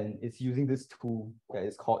 And it's using this tool that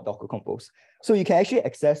is called Docker Compose. So you can actually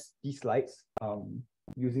access these slides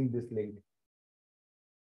using this link.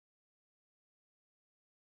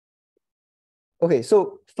 Okay,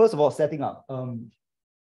 so first of all, setting up.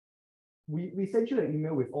 We sent you an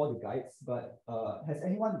email with all the guides, but has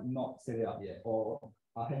anyone not set it up yet or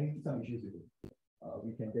are having some issues with it?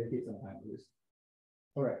 We can dedicate some time to this.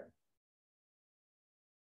 All right.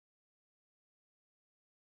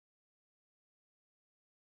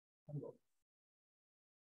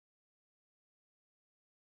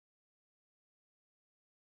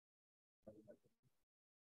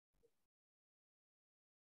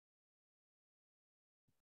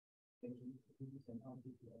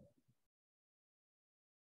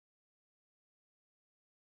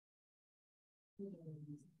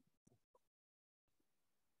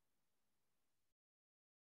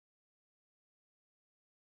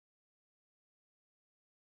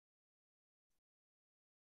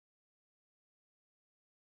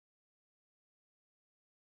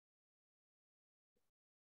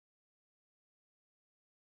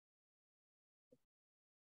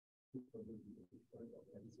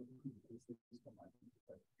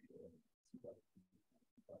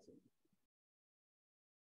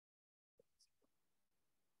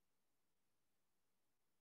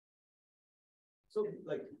 So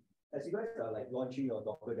like, as you guys are like launching your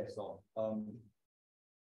Docker desktop,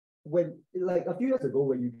 when like a few years ago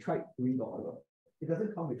when you tried doing Docker, it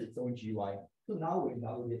doesn't come with its own GUI. So now when you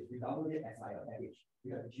download it as a package.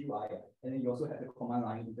 You have the GUI, and then you also have the command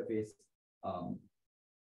line interface.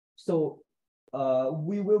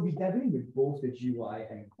 We will be dabbling with both the GUI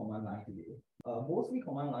and command line today. Mostly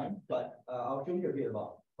command line, but I'll show you a bit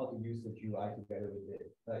about how to use the GUI together with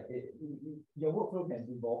it. Like your workflow can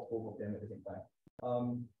involve both of them at the same time.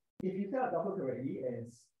 If you set up Docker correctly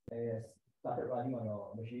and started running on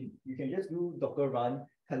your machine, you can just do Docker run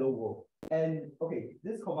hello world. And okay,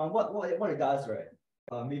 this command, what it does, right?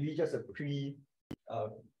 Maybe just a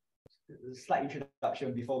slight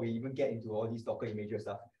introduction before we even get into all these Docker images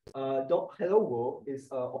stuff. Hello world is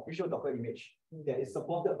an official Docker image that is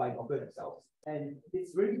supported by Docker themselves. And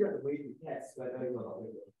it's really just a way to test whether you're not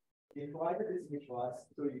working. They provided this image for us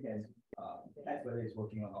so you can test whether it's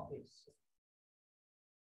working or not.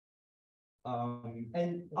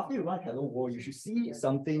 And after you run hello world, you should see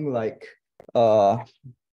something like, let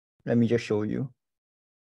me just show you.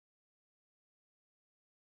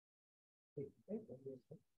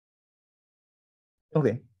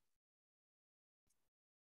 Okay.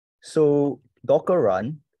 So Docker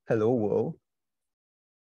run hello world.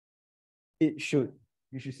 You should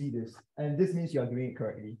see this, and this means you are doing it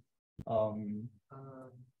correctly.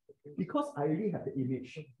 Because I already have the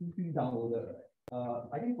image downloaded.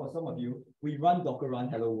 I think for some of you, we run Docker run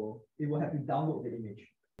hello world. It will have to download the image.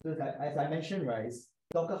 So as I mentioned, right,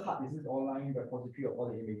 Docker Hub is this online repository of all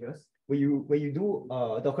the images. When you do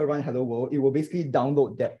Docker run hello world, it will basically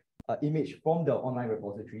download that image from the online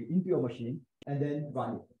repository into your machine and then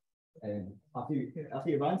run it. And after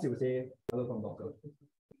it runs, it will say hello from Docker.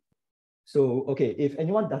 So okay, if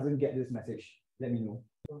anyone doesn't get this message, let me know.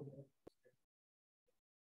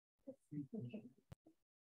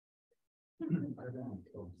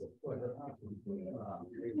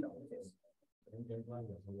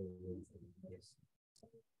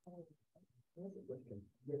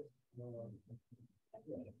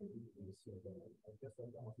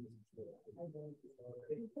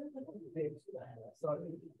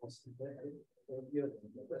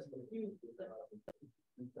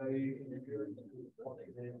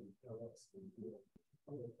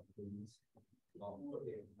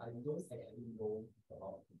 I don't actually know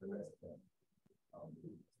about the rest of them.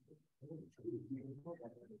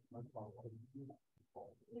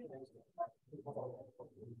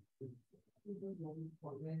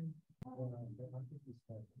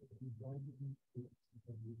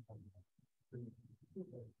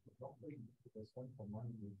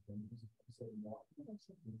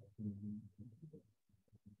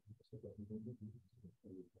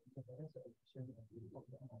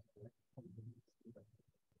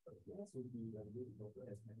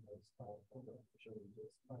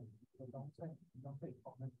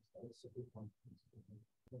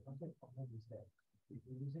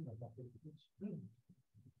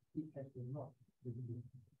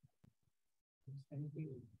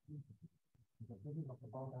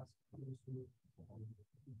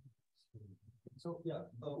 So yeah,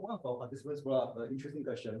 one of our participants brought up an interesting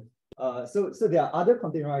question. So there are other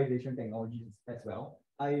containerization technologies as well.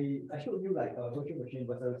 I showed you like a virtual machine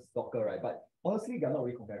versus Docker, right? But honestly, they're not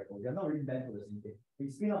really comparable. They're not really meant for the same thing. When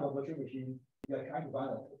you spin up a virtual machine, you're trying to run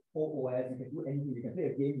a whole OS. You can do anything. You can play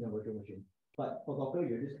a game in a virtual machine. But for Docker,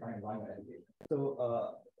 you're just trying to run your application.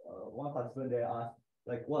 So one participant there asked,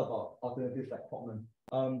 like, what about alternatives like Portland?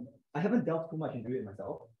 I haven't delved too much into it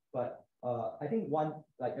myself, but I think one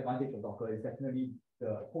like advantage of Docker is definitely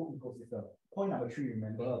the whole ecosystem. Point number 3,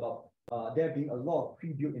 remember about there being a lot of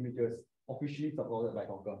pre-built images officially supported by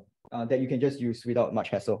Docker that you can just use without much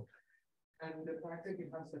hassle. And the fact that you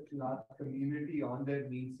have such a large community on there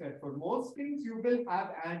means that for most things you will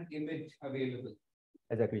have an image available.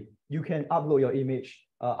 Exactly. You can upload your image.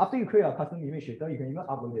 After you create a custom image shader, you can even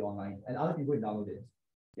upload it online and other people can download it.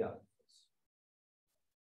 Yeah.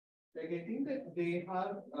 Like I think that they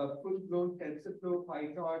have a full-blown TensorFlow,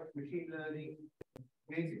 PyTorch, machine learning,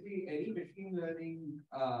 basically any machine learning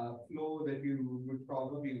flow that you would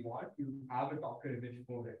probably want, you have a Docker image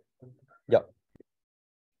for it. Yeah.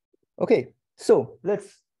 Okay, so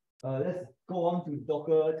let's go on to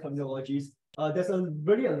Docker terminologies. There's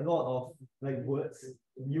really a lot of like words,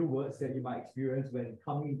 new words that you might experience when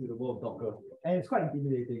coming into the world of Docker, and it's quite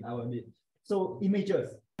intimidating, I will admit. So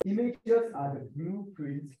images are the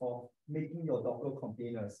blueprints of making your Docker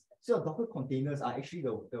containers. So your Docker containers are actually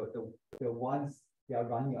the ones that are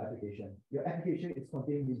running your application. Your application is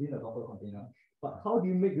contained within a Docker container. But how do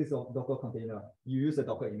you make this Docker container? You use a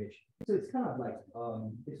Docker image. So it's kind of like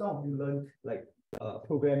if some of you learn like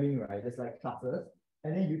programming, right? There's like classes,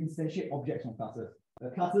 and then you instantiate objects from classes. The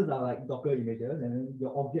classes are like Docker images, and then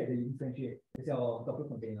your object that you instantiate is your Docker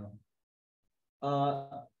container.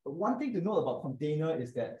 One thing to know about container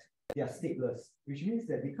is that they are stateless, which means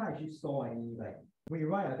that they can't actually store any, like when you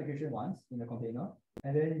run your application once in a container,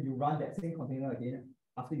 and then you run that same container again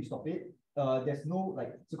after you stop it, there's no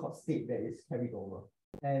like so-called state that is carried over.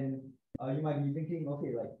 And you might be thinking,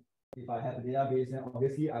 okay, like if I have a database, then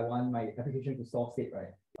obviously I want my application to store state,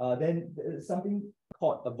 right? Then something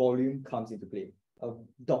called a volume comes into play, a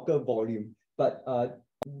Docker volume. But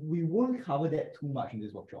we won't cover that too much in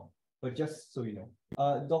this workshop. But just so you know,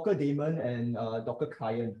 Docker daemon and Docker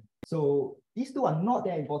client. So these two are not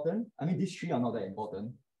that important. I mean, these 3 are not that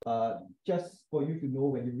important. Just for you to know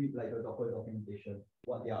when you read like the Docker documentation,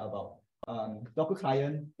 what they are about. Docker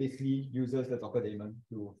client basically uses the Docker daemon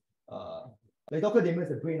to, the Docker daemon is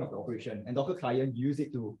the brain of the operation, and Docker client use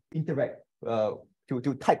it to interact,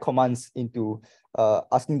 to type commands into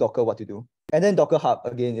asking Docker what to do. And then Docker Hub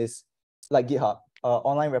again is like GitHub,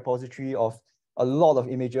 online repository of a lot of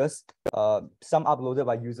images, some uploaded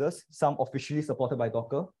by users, some officially supported by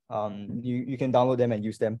Docker. You can download them and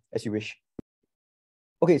use them as you wish.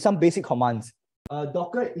 Okay, some basic commands.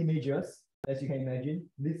 Docker images, as you can imagine,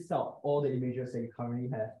 lists out all the images that you currently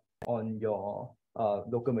have on your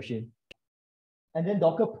local machine. And then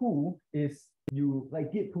Docker pull is you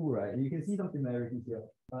like Git pull, right? You can see some similarities here.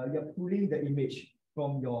 You're pulling the image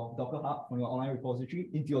from your Docker Hub, from your online repository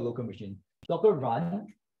into your local machine. Docker run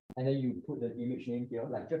and then you put the image name here.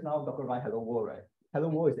 Like just now, Docker run hello world, right? Hello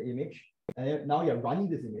world is the image, and then now you're running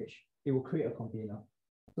this image. It will create a container.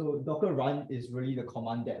 So Docker run is really the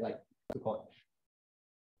command that like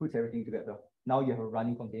puts everything together. Now you have a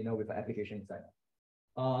running container with an application inside.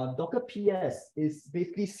 Docker PS is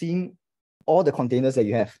basically seeing all the containers that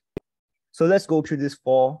you have. So let's go through this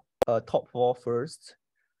top four first.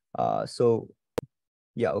 So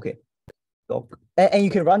yeah, okay. And you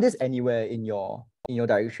can run this anywhere in your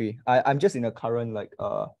directory. I'm just in a current like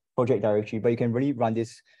project directory, but you can really run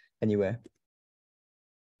this anywhere.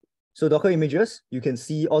 So Docker images, you can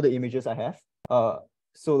see all the images I have.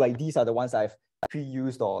 So like these are the ones I've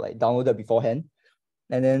pre-used or like downloaded beforehand.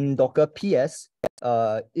 And then Docker PS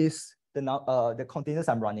is the containers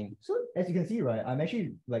I'm running. So as you can see, right, I'm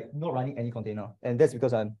actually like not running any container, and that's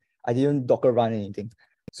because I didn't Docker run anything.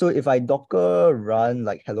 So if I Docker run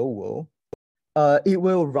like hello world, it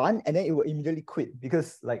will run and then it will immediately quit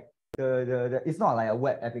because like the it's not like a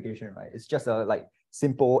web application, right? It's just a like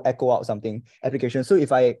simple echo out something application. So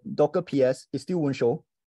if I Docker PS, it still won't show.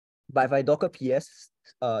 But if I Docker PS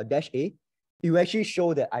 -a, it will actually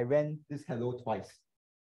show that I ran this hello twice.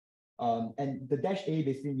 And the -a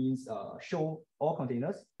basically means show all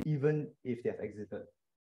containers, even if they've exited.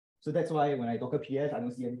 So that's why when I Docker PS, I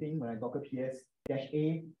don't see anything. When I Docker PS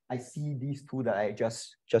 -a, I see these two that I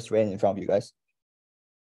just ran in front of you guys.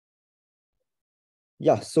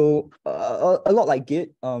 Yeah, so a lot like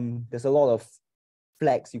Git, there's a lot of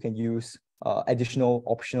flags you can use, additional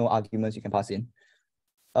optional arguments you can pass in.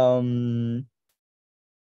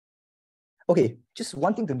 Okay, just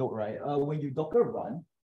one thing to note, right? When you Docker run,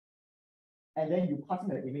 and then you pass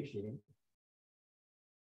in an image name,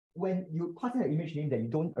 when you pass in an image name that you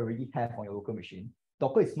don't already have on your local machine,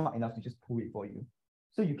 Docker is smart enough to just pull it for you.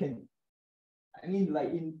 So you can, I mean,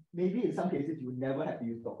 like maybe in some cases, you would never have to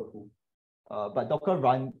use Docker pull. But Docker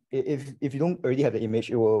run, if you don't already have the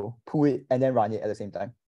image, it will pull it and then run it at the same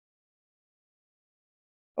time.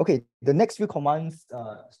 Okay, the next few commands,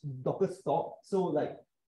 Docker stop. So like,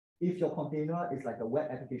 if your container is like a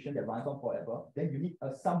web application that runs on forever, then you need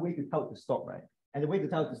some way to tell it to stop, right? And the way to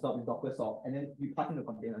tell it to stop is Docker stop, and then you pass in the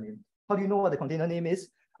container name. How do you know what the container name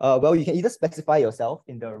is? Well, you can either specify yourself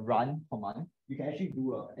in the run command. You can actually do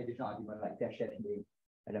an additional argument like -name,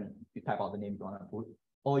 and then you type out the name you want to put.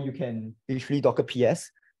 Or you can literally Docker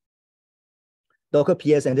PS,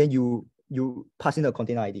 and then you pass in a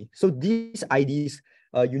container ID. So these IDs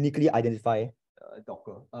uniquely identify the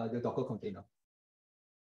Docker container.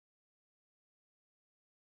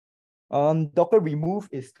 Docker remove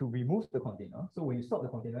is to remove the container. So when you stop the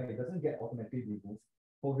container, it doesn't get automatically removed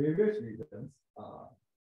for various reasons.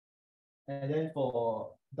 And then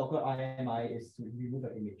for Docker IMI is to remove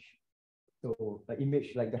the image. So the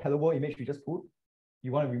image, like the hello world image you just put,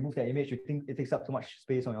 you want to remove that image, you think it takes up too much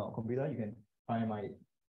space on your computer, you can IMI it.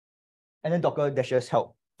 And then Docker -s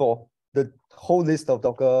help for the whole list of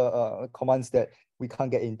Docker commands that we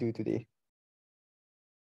can't get into today.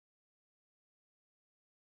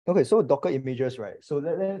 Okay, so Docker images, right? So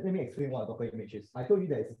let me explain what a Docker image is. I told you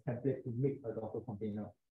that it's a template to make a Docker container.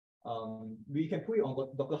 We can put it on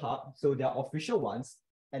Docker Hub. So there are official ones,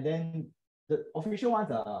 and then the official ones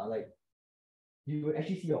are like, you will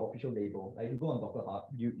actually see your official label. Like you go on Docker Hub,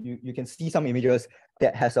 you can see some images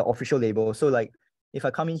that has an official label. So like if I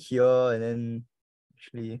come in here and then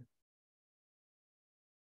actually,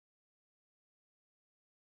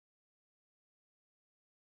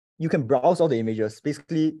 you can browse all the images.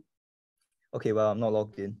 Basically, okay, well, I'm not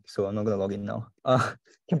logged in, so I'm not going to log in now.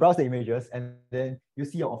 You can browse the images and then you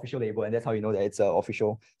see your official label, and that's how you know that it's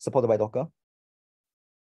official, supported by Docker.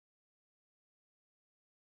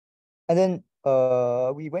 And then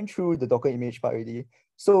we went through the Docker image part already.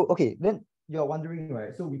 So, okay, then you're wondering,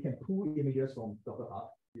 right? So we can pull images from Docker Hub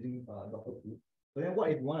using Docker pull. But then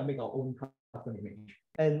what if we want to make our own custom image?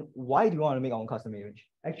 And why do you want to make our own custom image?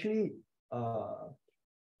 Actually,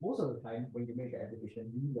 most of the time when you make an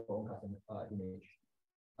application, you need your own custom image,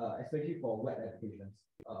 especially for web applications,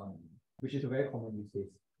 which is a very common use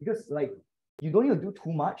case. Because like you don't need to do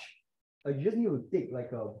too much. You just need to take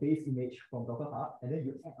like a base image from Docker Hub, and then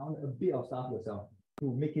you add on a bit of stuff yourself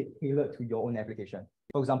to make it tailored to your own application.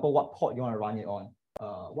 For example, what port you want to run it on,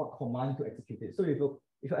 what command to execute it. So if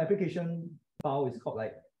your application file is called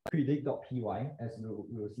like predict.py, as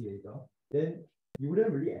we'll see later, then you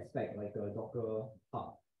wouldn't really expect like a Docker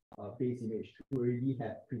Hub base image to already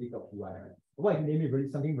have predict.py, right? What if you name it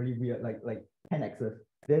really something really weird like 10x's?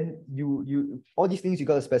 Then you all these things you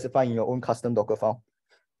got to specify in your own custom Docker file.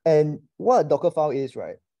 And what a Docker file is,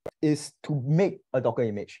 right, is to make a Docker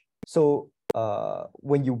image. So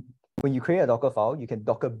when you create a Docker file, you can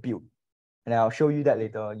Docker build. And I'll show you that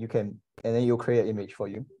later. You can, and then you'll create an image for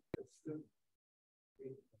you.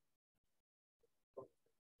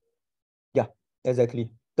 Yeah, exactly.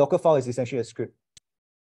 Dockerfile is essentially a script.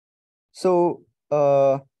 So,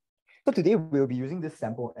 so today we'll be using this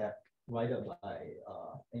sample app provided by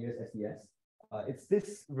NUS SDS. It's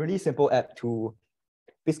this really simple app to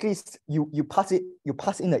basically you pass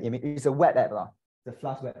in the image. It's a web app, the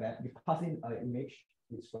Flask web app. You pass in an image,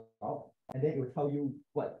 it's out, and then it will tell you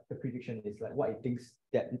what the prediction is, like what it thinks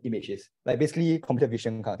that image is, like basically computer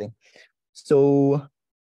vision kind of thing. So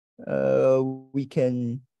we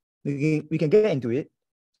can get into it.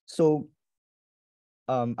 So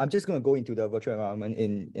I'm just going to go into the virtual environment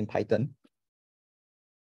in Python.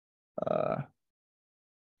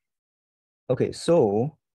 Okay,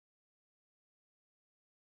 so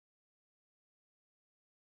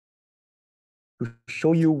to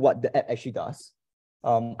show you what the app actually does,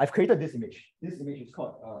 I've created this image. This image is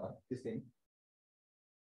called this thing.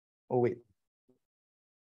 Oh wait.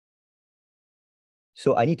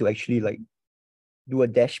 So I need to actually like do a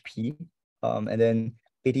 -p, and then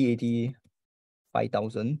 8080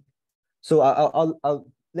 5000. So I'll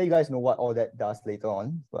let you guys know what all that does later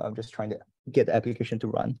on, but I'm just trying to get the application to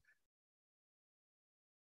run.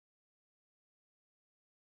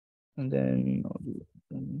 And then I'll do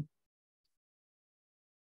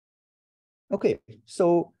okay,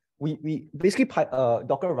 so we basically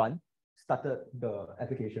Docker run started the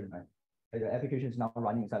application, right? The application is now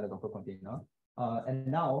running inside the Docker container. And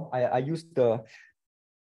now I use the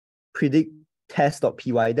predict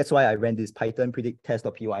test.py. That's why I ran this Python predict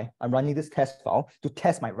test.py. I'm running this test file to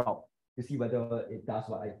test my route to see whether it does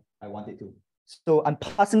what I want it to. So I'm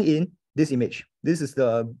passing in this image. This is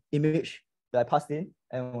the image that I passed in,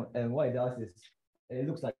 and what it does is it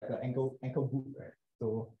looks like an ankle boot, right?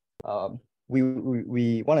 So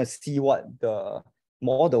we want to see what the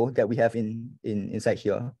model that we have inside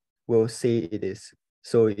here will say it is.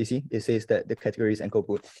 So you see, it says that the category is ankle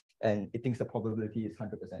boot, and it thinks the probability is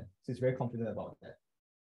 100%. So it's very confident about that.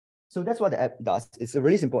 So that's what the app does. It's a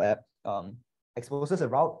really simple app. Exposes a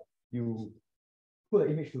route, you put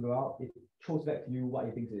an image to the route, it throws back to you what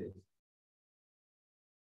it thinks it is.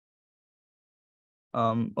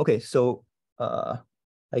 Okay, so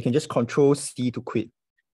I can just Control-C to quit.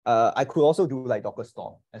 I could also do like Docker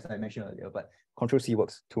store, as I mentioned earlier, but Control-C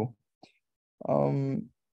works too.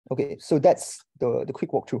 Okay, so that's the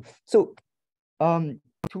quick walkthrough. So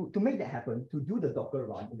to make that happen, to do the Docker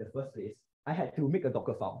run in the first place, I had to make a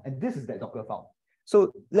Docker file, and this is that Docker file.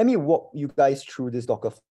 So let me walk you guys through this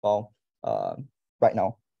Docker file right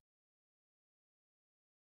now.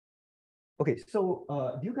 Okay, so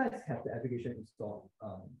do you guys have the application installed,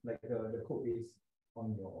 like the code base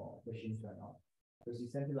on your machines right now? Because you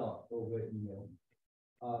sent it out over email.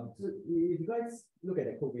 So if you guys look at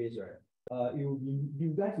the code base, right,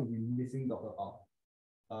 you guys will be missing Docker file,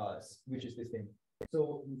 which is this thing.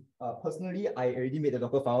 So personally, I already made a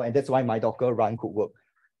Docker file, and that's why my Docker run could work.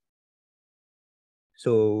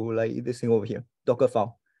 So like this thing over here, Docker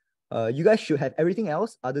file. You guys should have everything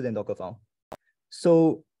else other than Docker file.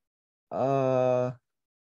 So okay,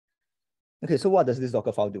 so what does this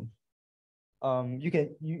Docker file do? You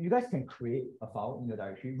guys can create a file in the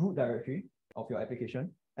directory, root directory of your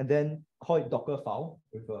application, and then call it Docker file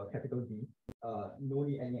with a capital D, no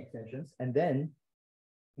need any extensions, and then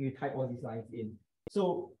you type all these lines in.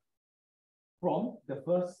 So from the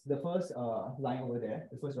first line over there,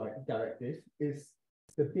 the first directive is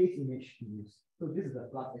the base image to use. So this is the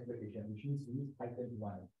Flask application, which means we use Python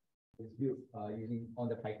 1. It's built using on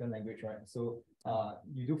the Python language, right? So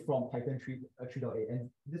you do from Python 3.8, and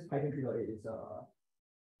this Python 3.8 is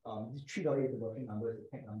this 3.8 is the version number, is the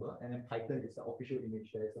tag number, and then Python is the official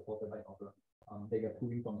image that is supported by Docker that you're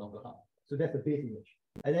pulling from Docker Hub. So that's the base image,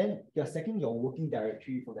 and then you're setting your working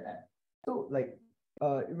directory for the app. So like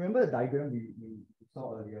remember the diagram we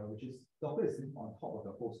saw earlier, which is Docker is sitting on top of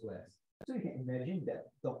the host OS. So you can imagine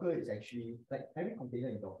that Docker is actually like every container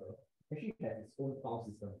in Docker actually has its own file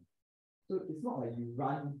system. So it's not like you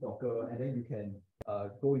run Docker and then you can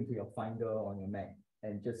go into your Finder on your Mac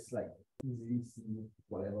and just like easily see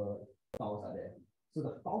whatever files are there. So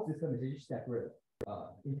the file system is actually separate,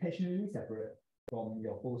 intentionally separate from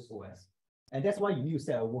your host OS. And that's why you need to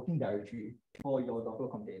set a working directory for your Docker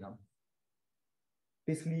container.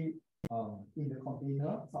 Basically, in the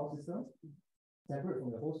container file system, separate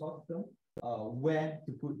from the host file system, where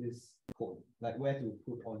to put this code, like where to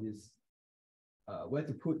put all this, where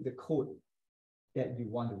to put the code that you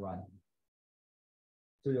want to run.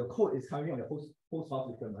 So your code is currently on the host file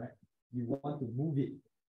system, right? You want to move it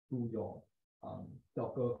to your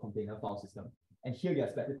Docker container file system. And here you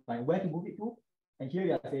are specifying where to move it to. And here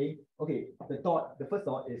you are saying, okay,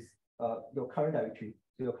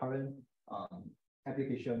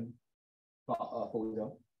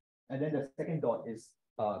 And then the second dot is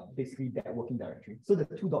basically that working directory. So the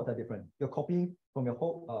two dots are different. You're copying from your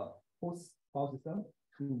host file system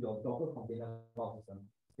to your Docker container file system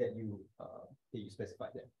that you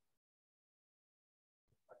specified there.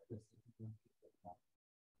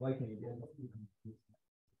 Why can you do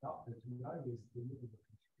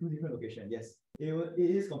two different locations? Yes, it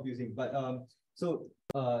is confusing, but so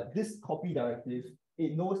this copy directive,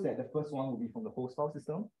 it knows that the first one will be from the host file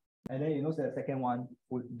system, and then it knows that the second one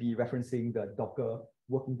would be referencing the Docker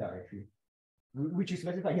working directory, which is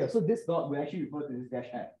specified here. So this dot will actually refer to this dash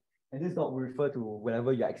app, and this dot will refer to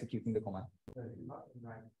whenever you're executing the command.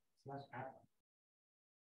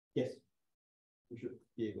 Yes, you should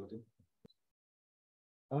be able to.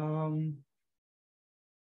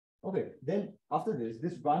 Okay, then after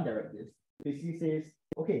this run directive basically says,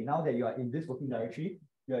 okay, now that you are in this working directory,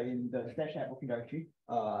 you are in the slash app working directory,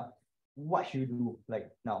 what should you do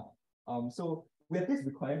like now? So we have this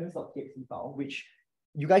requirements.txt file, which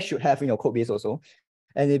you guys should have in your code base also.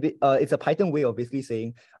 And it's a Python way of basically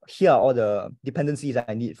saying, here are all the dependencies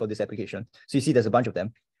I need for this application. So you see there's a bunch of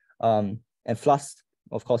them. And Flask,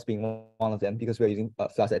 of course, being one of them because we're using a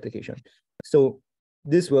Flask application. So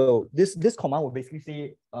this command will basically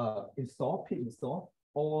say pip install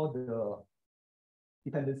all the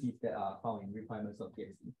dependencies that are found in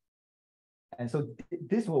requirements.txt. And so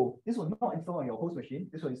this will not install on your host machine.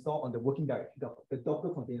 This will install on the working directory, the Docker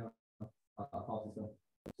container file system.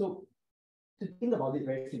 So to think about it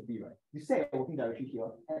very simply, right? You set a working directory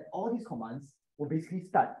here, and all these commands will basically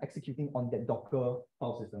start executing on that Docker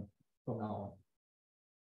file system from now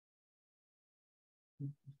on.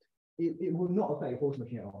 It will not affect your host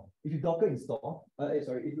machine at all. If you Docker install, if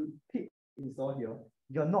you pip install here,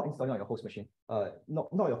 you're not installing on your host machine. Not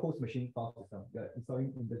your host machine file system. You're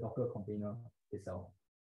installing in the Docker container itself.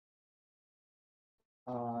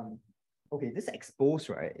 Okay, this expose,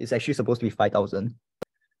 right, is actually supposed to be 5,000.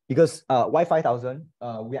 Because why 5,000?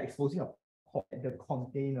 We are exposing the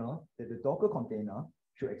container, the Docker container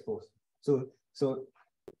should expose. So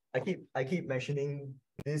I keep mentioning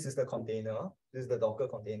this is the container, this is the Docker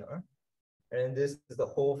container, and this is the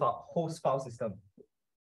host file system.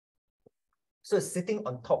 So it's sitting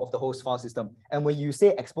on top of the host file system. And when you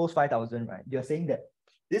say expose 5,000, right, you're saying that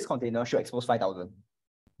this container should expose 5,000.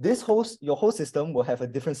 Your host system will have a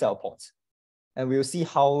different set of ports. And we'll see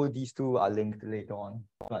how these two are linked later on.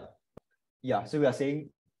 But yeah, so we are saying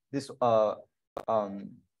this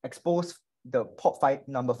expose the port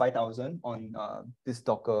number 5,000 on this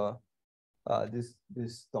Docker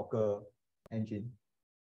this Docker engine.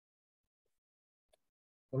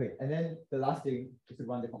 Okay, and then the last thing is to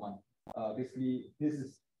run the command. Basically, this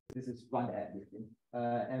is run the app basically.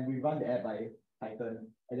 And we run the app by Python.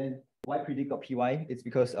 And then why predict.py? It's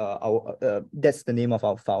because that's the name of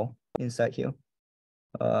our file inside here.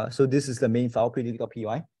 So this is the main file,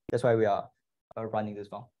 predict.py. That's why we are running this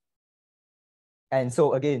file. And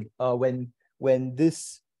so again, when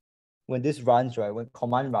this runs, right, when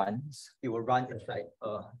command runs, it will run inside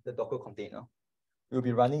the Docker container. It will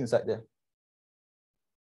be running inside there.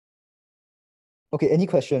 Okay, any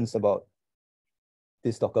questions about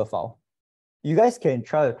this Docker file? You guys can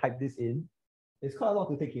try to type this in. It's quite a lot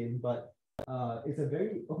to take in, but this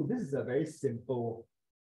is a very simple,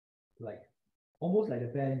 like almost like the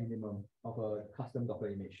bare minimum of a custom Docker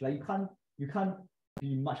image. Like you can't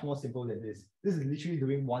be much more simple than this. This is literally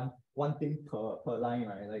doing one thing per line,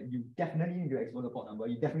 right? Like you definitely need to expose the port number.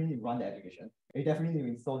 You definitely need to run the application. You definitely need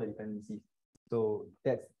to install the dependencies. So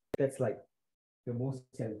that's like the most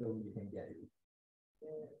simple you can get.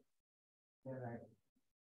 Yeah, like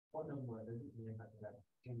what number does it mean?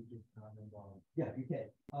 Can you give number? Yeah, you can.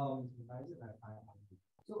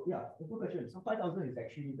 So yeah, the good question. So 5,000 is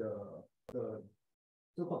actually the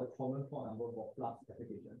so-called the common port number for Flask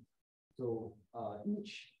applications. So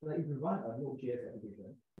like if you run a Node.js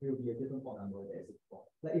application, it will be a different port number that is for.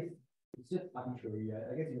 Like it's just arbitrary.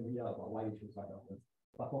 I guess you can read out about why you choose 5,000.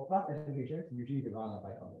 But for Flask applications, usually they run on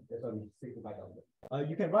 5,000. That's why we stick to 5,000.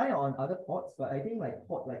 You can run it on other ports, but I think like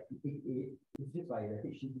port like 88 is just like the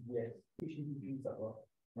HTTP server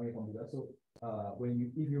on your computer. So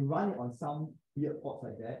if you run it on some weird ports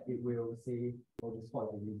like that, it will say, oh, this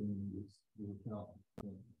port is using use. You cannot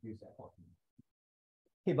use that port.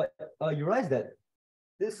 Okay, but you realize that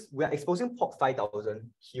we are exposing port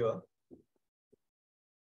 5,000 here.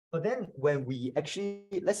 But then when we actually,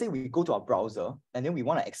 let's say we go to our browser and then we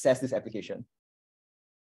want to access this application,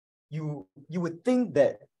 you would think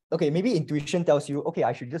that, okay, maybe intuition tells you, okay,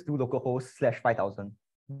 I should just do localhost /5000.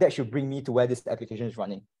 That should bring me to where this application is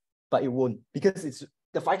running. But it won't, because it's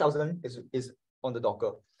the 5,000 is on the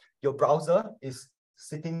Docker. Your browser is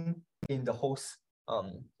sitting in the host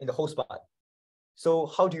in the host part. So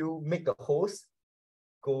how do you make the host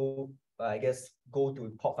go, I guess, go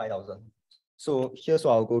to port 5000? So here's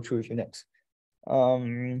what I'll go through with you next.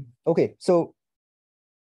 Okay, so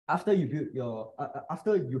after you build your,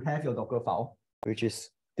 after you have your Docker file, which is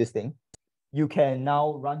this thing, you can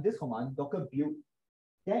now run this command, docker build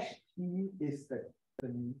 -t is the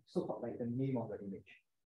so-called like the name of the image.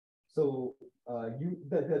 So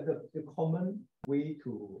the common way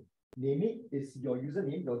to name it is your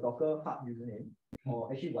username, your Docker hub username,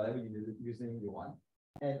 or actually whatever username you want,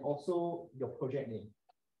 and also your project name.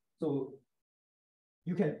 So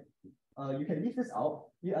you can leave this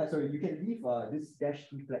out. Yeah, sorry, you can leave this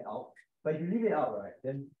 -t flag out. But if you leave it out, right,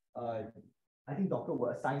 then I think Docker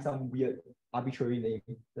will assign some weird arbitrary name,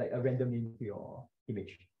 like a random name to your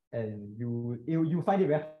image, and you find it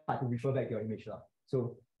very hard to refer back to your image. So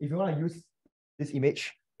if you want to use this image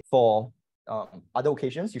for other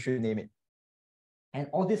occasions, you should name it. And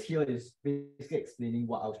all this here is basically explaining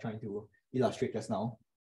what I was trying to illustrate just now.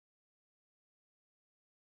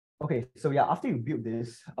 Okay, so yeah, after you build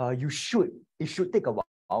this, it should take a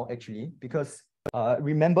while actually, because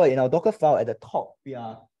remember in our Docker file at the top,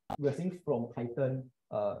 we're saying from Python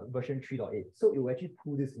version 3.8. So it will actually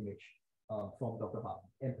pull this image from Docker Hub.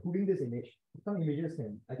 And pulling this image, some images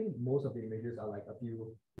I think most of the images are like a few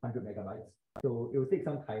 100 megabytes. So it will take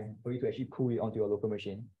some time for you to actually pull it onto your local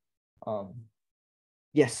machine.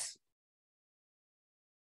 Yes.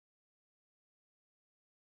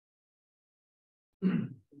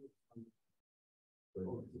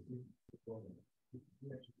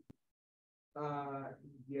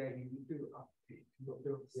 Yeah, you need to update.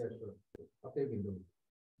 Yeah, sure. Update window.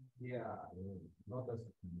 Yeah. Not as.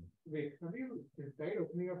 Wait, have you tried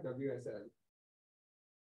opening up WSL?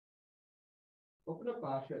 Open up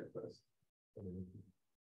PowerShell first.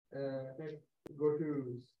 Then go to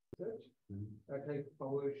search. Type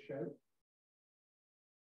PowerShell.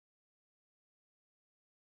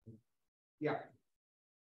 Yeah.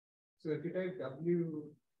 So if you type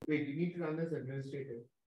wait, you need to run as administrator.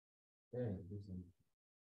 Yeah.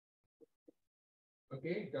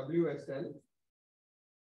 Okay, WSL.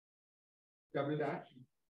 //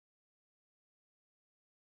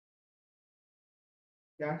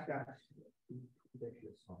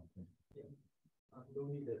 don't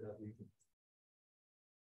need that W.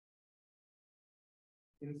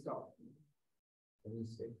 Install.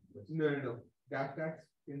 No. --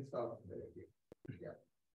 install. Yeah.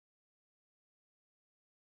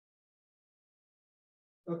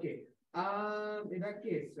 Okay. In that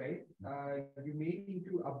case, right, you may need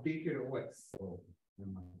to update your OS. Oh,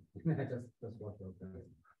 never mind. just watch out.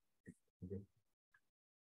 Okay.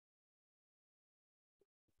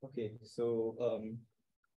 Okay, so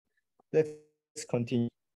let's continue.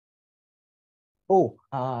 Oh,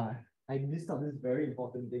 I missed out this very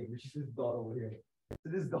important thing, which is this dot over here. So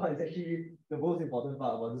this dot is actually the most important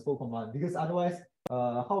part about this whole command, because otherwise,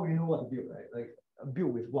 how do you know what to build, right? Like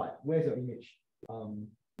build with what? Where's your image?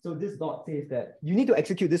 So this dot says that you need to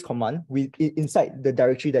execute this command inside the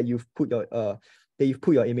directory that you've put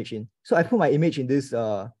your image in. So I put my image in this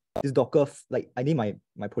this Docker, like I name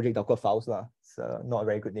my project Dockerfiles lah. It's not a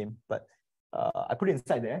very good name, but I put it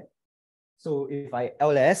inside there. So if I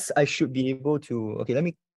ls, I should be able to, okay, let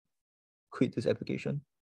me quit this application.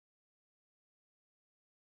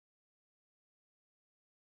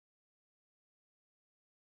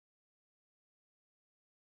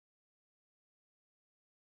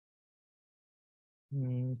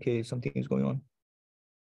 Okay, something is going on.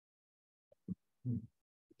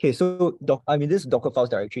 Okay, so this Dockerfiles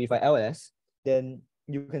directory, if I ls, then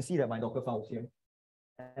you can see that my Dockerfile is here.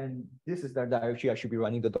 And this is the directory I should be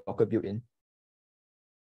running the Docker build in.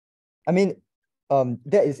 I mean,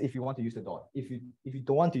 that is if you want to use the dot. If you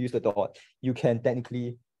don't want to use the dot, you can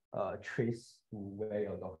technically trace to where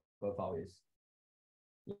your Docker file is.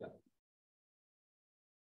 Yeah.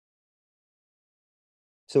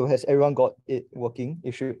 So has everyone got it working?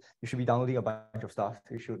 You should be downloading a bunch of stuff.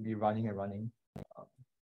 It should be running and running,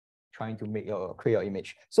 trying to create your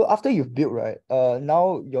image. So after you've built, right,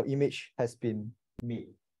 now your image has been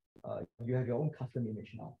made. You have your own custom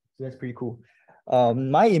image now. So that's pretty cool.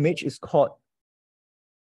 My image is called,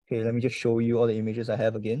 okay, let me just show you all the images I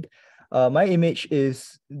have again. My image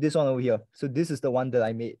is this one over here. So this is the one that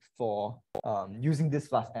I made for using this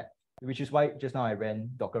Flask app, which is why just now I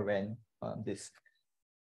ran Docker ran this.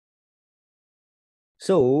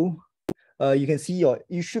 So you can see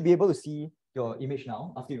you should be able to see your image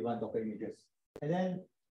now after you run Docker images. And then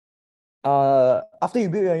after you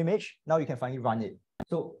build your image, now you can finally run it.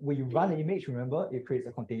 So when you run an image, remember, it creates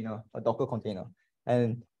a container, a Docker container.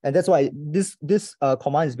 And that's why this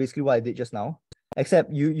command is basically what I did just now.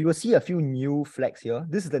 except you will see a few new flags here.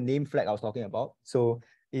 This is the name flag I was talking about. So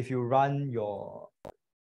if you run your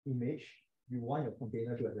image, you want your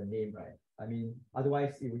container to have a name, right? I mean,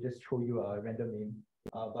 otherwise it will just throw you a random name.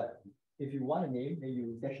 But if you want a name, then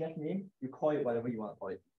you dash name, you call it whatever you want to call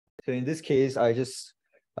it. So in this case, I just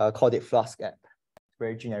called it Flask app.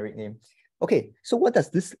 Very generic name. Okay, so what does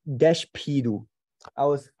this -p do? I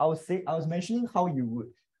was mentioning how you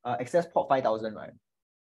would access port 5000, right?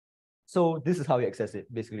 So this is how you access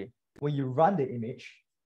it, basically. When you run the image,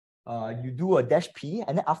 you do a -p,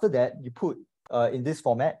 and then after that, you put in this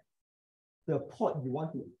format, the port you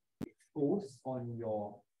want to expose on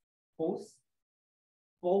your host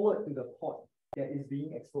forward to the port that is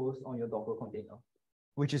being exposed on your Docker container,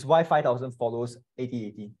 which is why 5000 follows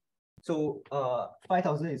 8080. So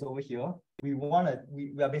 5000 is over here. We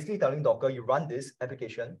are basically telling Docker you run this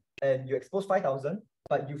application and you expose 5000,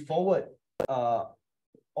 but you forward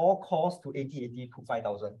all calls to 8080 to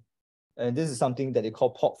 5000. And this is something that they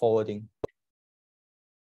call port forwarding.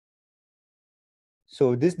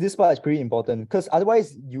 So this part is pretty important because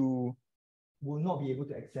otherwise you will not be able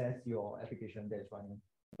to access your application that is running.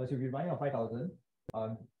 But you'll be running on 5000,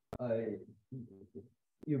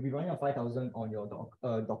 you'll be running on 5000 on your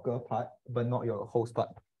Docker part, but not your host part.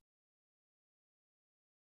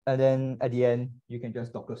 And then at the end, you can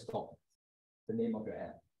just Docker stop the name of your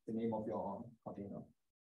app, the name of your container,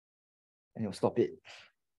 and you'll stop it.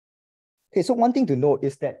 Okay, so one thing to note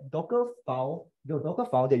is that Docker file, the Docker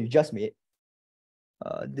file that you just made,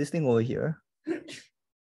 this thing over here,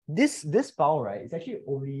 this file, right, it's actually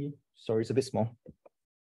only, sorry, it's a bit small.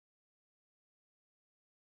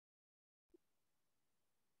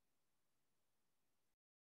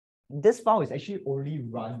 This file is actually only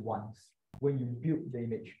run once when you build the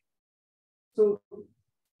image. So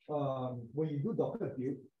when you do Docker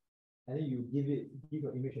build, and then you give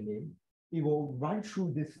your image a name, it will run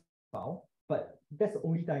through this file, but that's the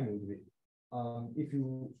only time you'll do it. If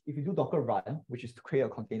you do Docker run, which is to create a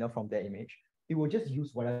container from that image, it will just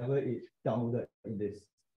use whatever is downloaded in this.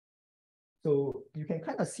 So you can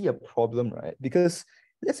kind of see a problem, right? Because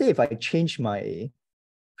let's say if I change my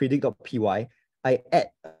predict.py, I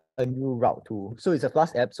add a new route to, so it's a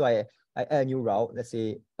Flask app, so I add a new route, let's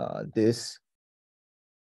say this,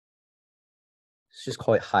 let's just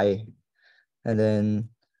call it hi, and then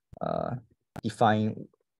define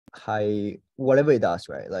hi, whatever it does,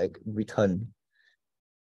 right? Like return.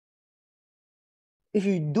 If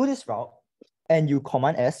you do this route and you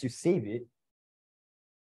Command S, you save it,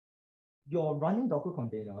 your running Docker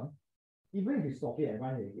container, even if you stop it and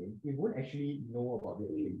run it again, it won't actually know about the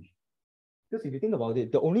change. Because if you think about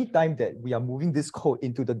it, the only time that we are moving this code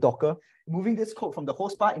into the Docker, moving this code from the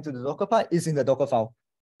host part into the Docker part is in the Docker file.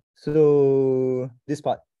 So this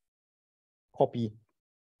part, copy.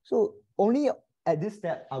 So only at this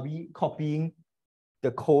step are we copying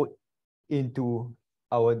the code into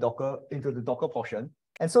our Docker, into the Docker portion.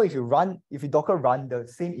 And so if you Docker run the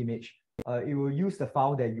same image, it will use the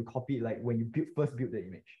file that you copied, like when you first built the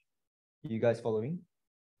image. You guys following?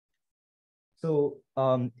 So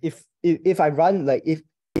if I run, like if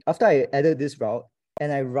after I added this route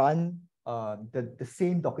and I run the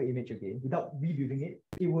same Docker image again without rebuilding it,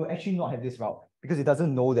 it will actually not have this route because it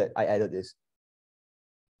doesn't know that I added this.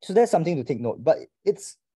 So that's something to take note. But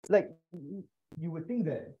it's like you would think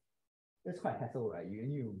that that's quite hassle, right? You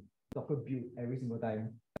need to Docker build every single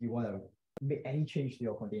time you want to make any change to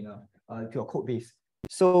your container, to your code base.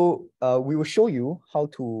 So we will show you how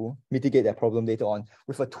to mitigate that problem later on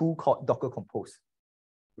with a tool called Docker Compose.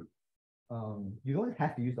 You don't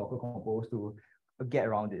have to use Docker Compose to get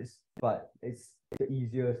around this, but it's the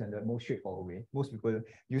easiest and the most straightforward way. Most people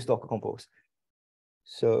use Docker Compose.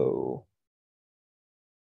 So,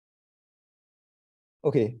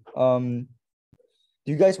 okay.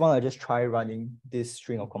 Do you guys want to just try running this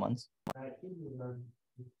string of commands? I think you learned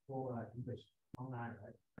before English online,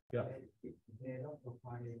 right? Yeah. They don't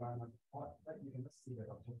provide a environment port, but you can see the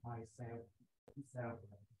Dockerfile itself. Now,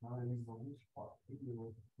 on each port, if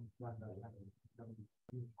you run the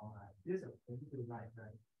online, this is a particular right,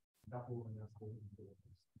 Docker on your code.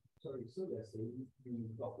 Sorry, so they're saying the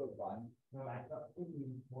Docker run. No, I thought if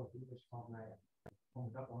you want English online from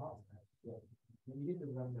Dockerfiles, yeah. You need to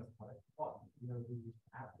run the port, the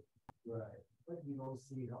app, right? But you don't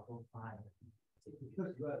see Dockerfile.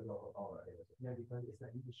 Because you are local already. Yeah, because it's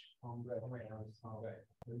like English from somewhere else. Right.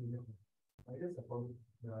 I guess the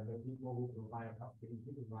people who provide help they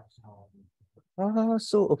pretty much how.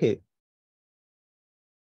 So okay.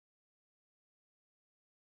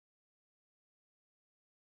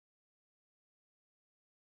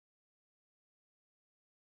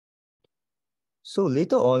 So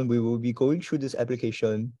later on, we will be going through this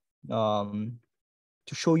application to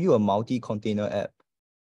show you a multi-container app.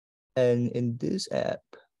 And in this app,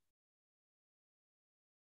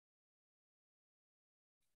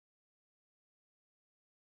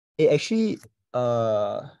 it actually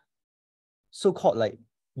so-called like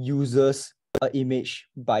uses an image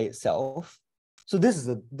by itself. So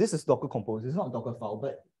this is Docker Compose. It's not Dockerfile,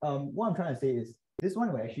 but what I'm trying to say is this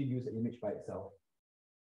one will actually use an image by itself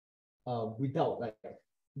without like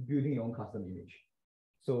building your own custom image.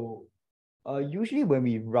 So usually when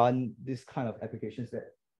we run this kind of applications,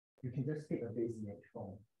 that you can just take a base image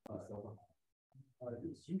from server.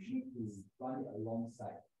 It's usually to run it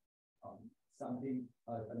alongside something,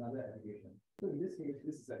 another application. So in this case,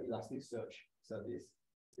 this is an Elasticsearch service.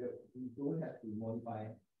 So we don't have to modify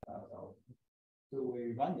ourselves. So when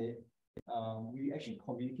we run it, we actually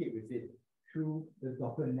communicate with it through the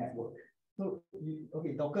Docker network. So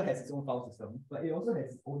Docker has its own file system, but it also has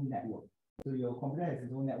its own network. So your computer has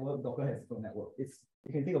its own network, Docker has its own network.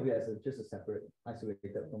 You can think of it as just a separate,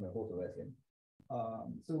 isolated from the host OS.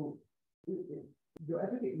 So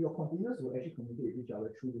your containers will actually communicate with each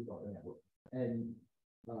other through this Docker network. And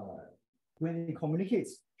when it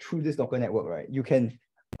communicates through this Docker network, right, you can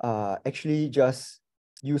actually just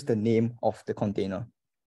use the name of the container.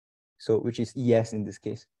 So which is ES in this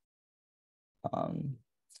case.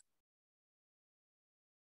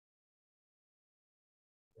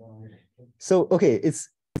 So okay,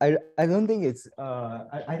 I don't think it's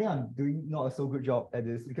I think I'm doing not a so good job at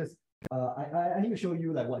this because I need to show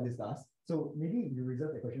you like what this does. So maybe you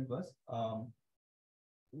reserve the question first.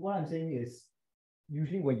 What I'm saying is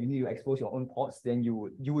usually when you need to expose your own ports, then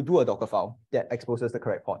you would do a Docker file that exposes the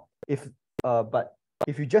correct port. But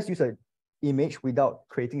if you just use an image without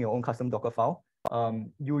creating your own custom Docker file,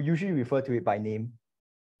 you usually refer to it by name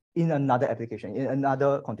in another application, in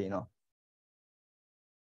another container.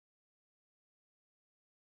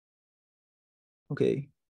 Okay.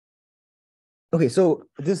 Okay, so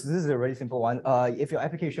this is a very simple one. If your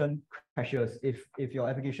application crashes, if your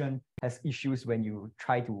application has issues when you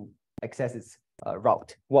try to access its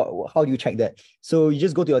route, how do you check that? So you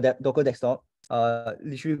just go to your Docker desktop,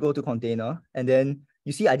 literally go to container, and then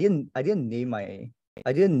you see I didn't name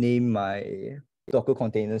my Docker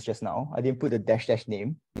containers just now. I didn't put the --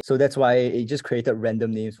 name, so that's why it just created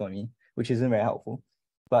random names for me, which isn't very helpful.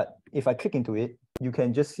 But if I click into it, you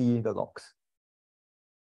can just see the logs.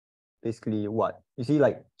 Basically what you see,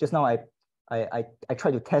 like just now I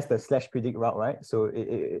tried to test the /predict route, right? So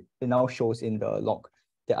it now shows in the log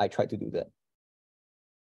that I tried to do that.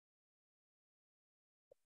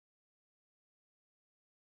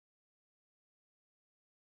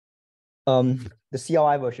 The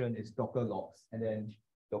CLI version is Docker logs and then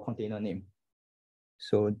your container name.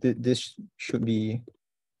 So this should be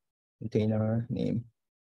container name.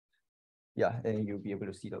 Yeah, and you'll be able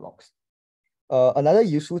to see the logs. Another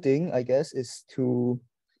useful thing, I guess, is to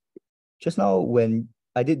just now when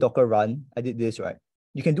I did Docker run, I did this, right?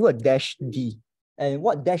 You can do a -d. And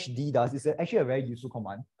what -d does is actually a very useful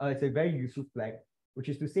command. It's a very useful flag, which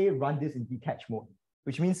is to say run this in detach mode,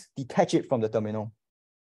 which means detach it from the terminal.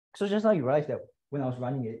 So just now you realize that when I was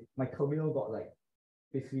running it, my terminal got like,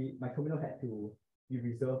 basically my terminal had to be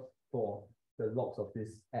reserved for the logs of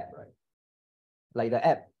this app, right? Like the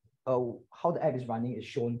app, how the app is running is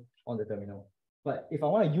shown on the terminal. But if I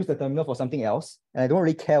want to use the terminal for something else, and I don't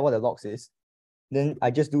really care what the logs is, then I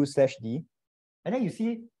just do /d. And then you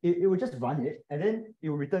see, it will just run it, and then it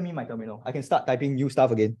will return me my terminal. I can start typing new stuff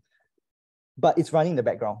again. But it's running in the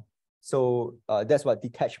background. So that's what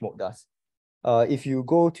detach mode does. If you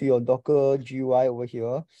go to your Docker GUI over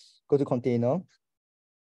here, go to container,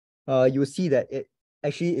 you'll see that it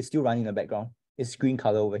actually is still running in the background. It's green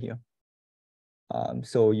color over here.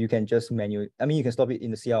 So you can just you can stop it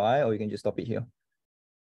in the CLI or you can just stop it here.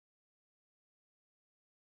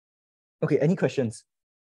 Okay, any questions?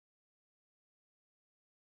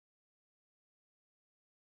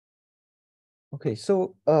 Okay,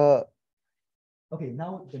 so okay,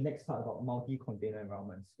 now the next part about multi-container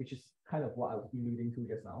environments, which is kind of what I was alluding to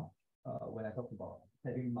just now when I talked about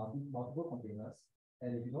having multiple containers. And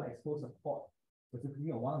if you don't expose a port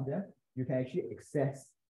specifically on one of them, you can actually access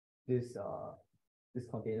this this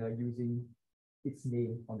container using its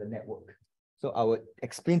name on the network. So I would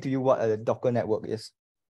explain to you what a Docker network is.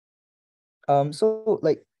 So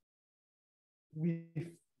like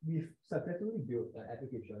we've successfully built an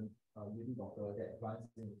application using Docker that runs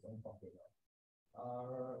in its own container.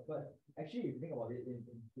 But actually, if you think about it, in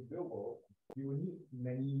the real world, you will need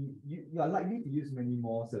you are likely to use many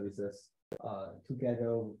more services together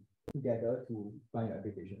to run your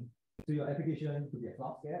application. So your application could be a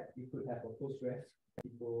Flask app, it could have a Postgres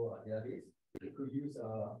database, it could use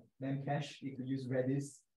Memcache, it could use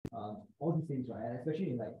Redis, all these things, right? And especially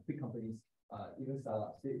in like big companies, even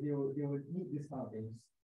startups, they will need this kind of things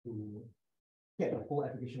to get the whole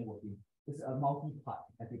application working. It's a multi-part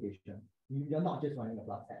application. You're not just running a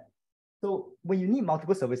Flask app. So when you need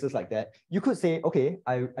multiple services like that, you could say, okay,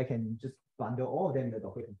 I can just bundle all of them in a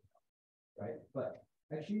Docker container, right? But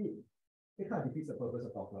actually, it kind of defeats the purpose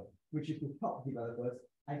of Docker, which is to help developers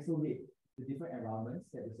isolate the different environments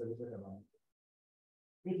that the services are running.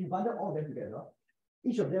 If you bundle all of them together,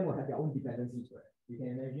 each of them will have their own dependencies, right? You can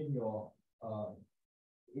imagine your,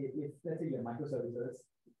 if let's say you have microservices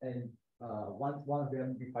and one of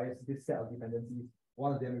them requires this set of dependencies,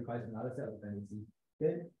 one of them requires another set of dependencies,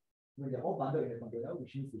 then when they're all bundled in a container,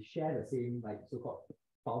 which means they share the same like so-called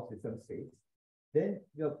file system space, then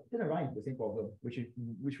you're going to run into the same problem,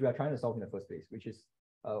 which we are trying to solve in the first place, which is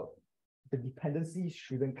the dependencies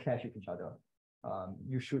shouldn't clash with each other.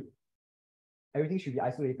 Everything should be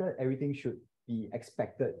isolated, everything should be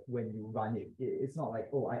expected when you run it. It's not like,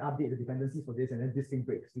 oh, I update the dependencies for this and then this thing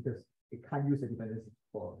breaks because it can't use the dependency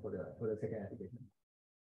for the second application.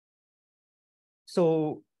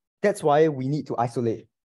 So that's why we need to isolate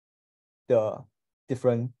the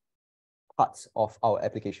different parts of our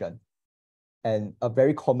application. And a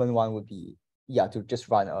very common one would be, to just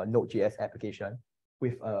run a Node.js application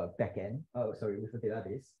with a backend, with a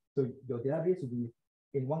database. So your database will be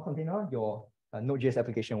in one container, your Node.js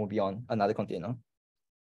application will be on another container.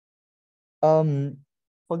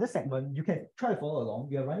 For this segment, you can try to follow along.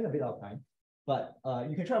 We are running a bit out of time, but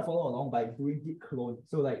you can try to follow along by doing git clone.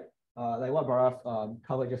 So like what Bharat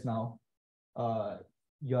covered just now,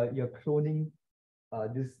 you're cloning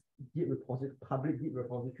this Git repository, public Git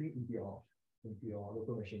repository into your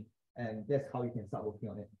local machine, and that's how you can start working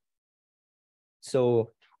on it.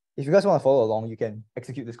 So if you guys want to follow along, you can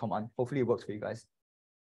execute this command. Hopefully it works for you guys.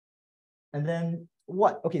 And then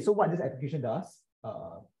what this application does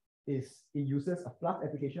is it uses a Flask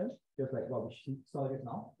application, just like what we saw just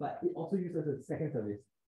now, but it also uses a second service.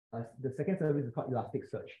 The second service is called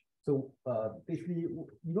Elasticsearch. So basically, you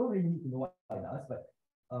don't really need to know what it does, but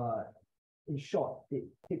in short, it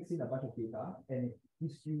takes in a bunch of data and it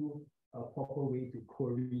gives you a proper way to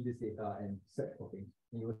query this data and search for things.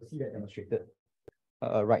 And you will see that demonstrated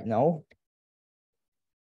right now.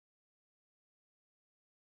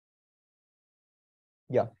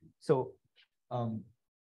 Yeah, so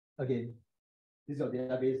again, this is your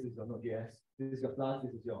database, this is your Node.js, this is your Flask,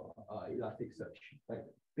 this is your Elasticsearch, like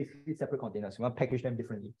basically separate containers. You want to package them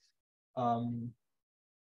differently. And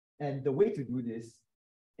the way to do this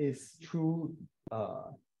is through,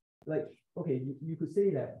 you could say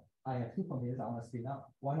that I have two containers I want to spin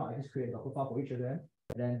up. Why not I just create a Docker file for each of them,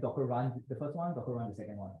 and then Docker run the first one, Docker run the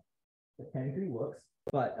second one. It technically works,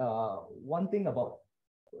 but one thing about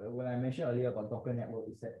when I mentioned earlier about Docker network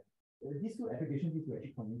is that these two applications need to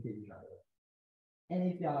actually communicate with each other. And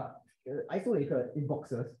if they are isolated in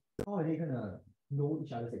boxes, how are they going to know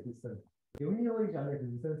each other's existence? They only know each other's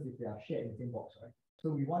existence if they are shared in the same box, right?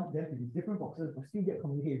 So we want them to be different boxes, but still get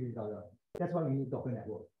communicate with each other. That's why we need Docker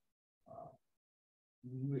network.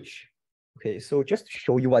 Okay, so just to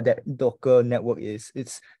show you what that Docker network is,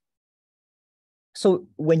 so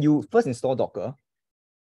when you first install Docker,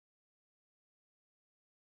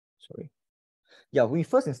 when you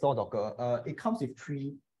first install Docker, it comes with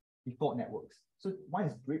 3 default networks. So one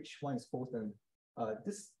is bridge, one is host, and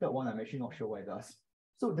this third one I'm actually not sure what it does.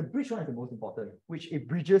 So the bridge one is the most important, which it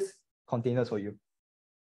bridges containers for you.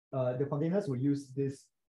 The containers will use this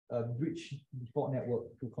bridge default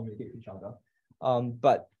network to communicate with each other.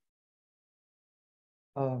 But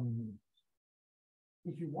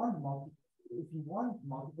if you want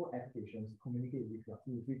multiple applications to communicate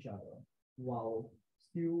with each other while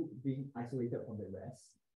still being isolated from the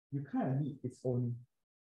rest, you kind of need its own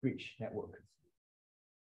bridge network.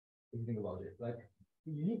 If you think about it, like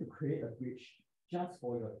you need to create a bridge just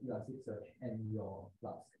for your Elasticsearch and your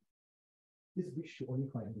Flask. This bridge should only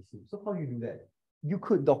connect these two. So how do you do that? You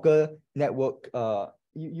could Docker network,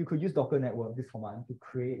 you could use Docker network, this command, to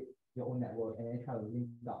create your own network and then try to link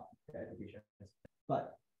up the applications.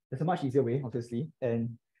 But there's a much easier way, obviously.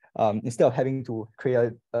 And instead of having to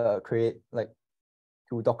create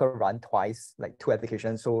to Docker run twice, like 2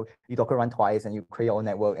 applications. So you Docker run twice and you create your own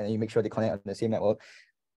network and then you make sure they connect on the same network.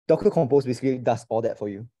 Docker Compose basically does all that for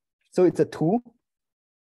you. So it's a tool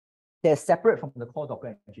that's separate from the core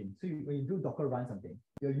Docker engine. So when you do Docker run something,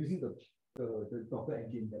 you're using the Docker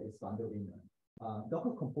engine that is bundled in.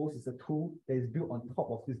 Docker Compose is a tool that is built on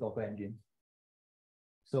top of this Docker engine.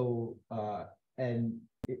 So and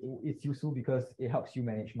it's useful because it helps you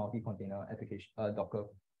manage multi-container application, Docker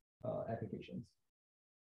applications.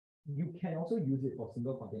 You can also use it for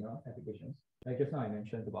single container applications. Like just now I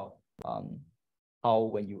mentioned about how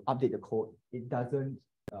when you update the code, it doesn't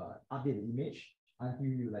update the image until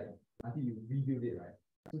you rebuild it, right?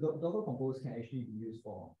 So Docker Compose can actually be used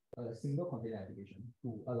for a single container application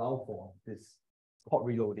to allow for this pod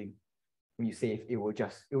reloading. When you save, it will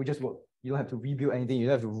just work. You don't have to rebuild anything. You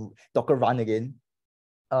don't have to Docker run again.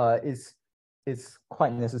 It's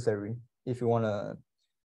quite necessary if you want to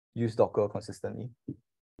use Docker consistently.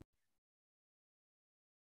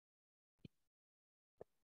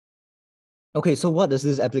 Okay, so what does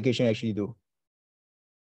this application actually do?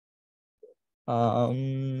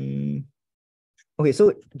 Okay,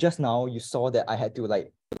 so just now you saw that I had to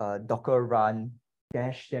like Docker run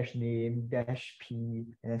 --name -p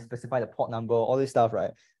and then specify the port number, all this stuff,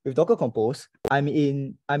 right? With Docker Compose, I'm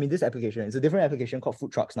in this application. It's a different application called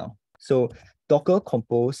Food Trucks now. So Docker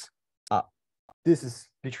Compose up. This is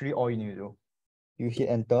literally all you need to do. You hit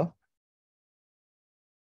enter.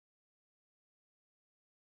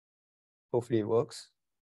 Hopefully it works.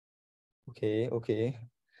 Okay.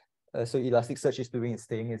 So Elasticsearch is doing its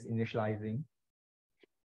thing, it's initializing.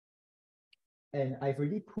 And I've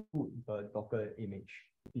already put the Docker image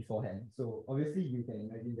beforehand. So obviously you can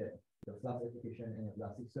imagine that the Flask application and the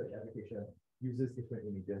Elasticsearch application uses different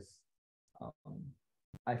images.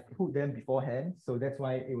 I've put them beforehand, so that's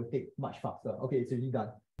why it will take much faster. Okay, it's already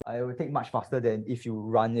done. It will take much faster than if you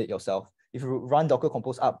run it yourself. If you run Docker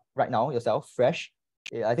Compose up right now yourself, fresh,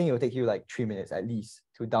 I think it will take you like 3 minutes at least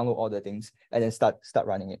to download all the things and then start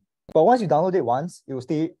running it. But once you download it once, it will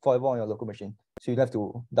stay forever on your local machine. So you have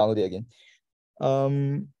to download it again.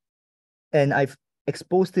 And I've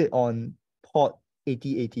exposed it on port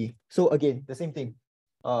 8080. So again, the same thing.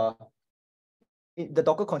 The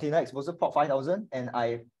Docker container exposes port 5000, and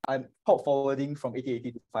I'm port forwarding from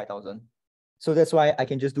 8080 to 5000. So that's why I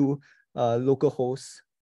can just do localhost.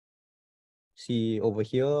 See over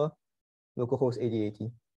here, localhost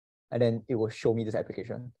 8080, and then it will show me this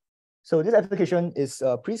application. So this application is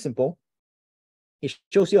pretty simple. It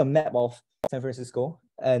shows you a map of San Francisco,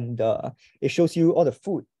 and it shows you all the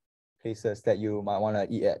food places that you might want to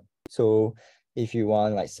eat at. So if you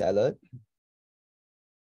want like salad,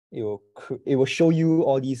 it will show you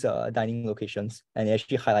all these dining locations, and it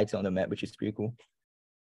actually highlights it on the map, which is pretty cool.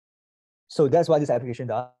 So that's what this application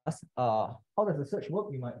does. How does the search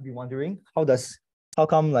work? You might be wondering. How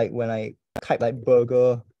come like when I type like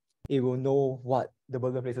burger, it will know what the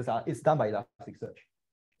burger places are? It's done by Elasticsearch.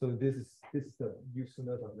 So this is the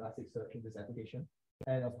usefulness of Elasticsearch in this application.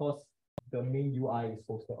 And of course, the main UI is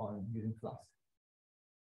posted on using Flask.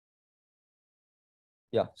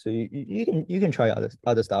 Yeah, so you can try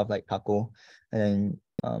other stuff like taco, and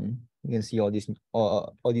then you can see all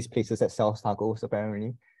these places that sell tacos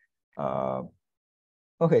apparently.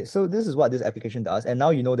 Okay, so this is what this application does, and now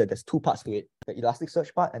you know that there's two parts to it: the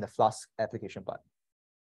Elasticsearch part and the Flask application part.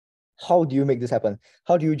 How do you make this happen?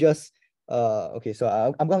 How do you just okay, so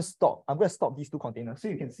I'm gonna stop these two containers. So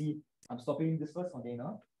you can see I'm stopping this first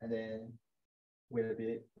container, and then wait a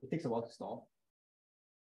bit. It takes a while to stop.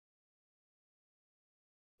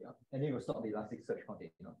 Yeah, and then it will stop the Elasticsearch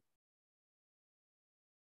container.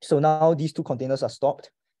 So now these two containers are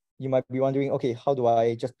stopped. You might be wondering, okay, how do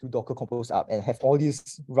I just do Docker Compose up and have all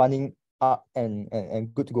these running up and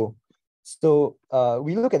good to go? So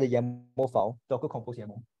we look at the YAML file, Docker Compose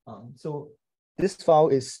YAML. So this file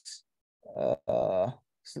is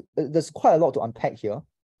there's quite a lot to unpack here.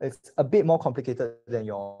 It's a bit more complicated than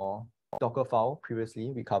your Docker file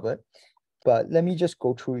previously we covered, but let me just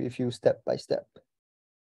go through a few step by step.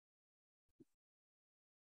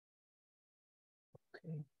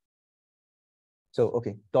 Okay. So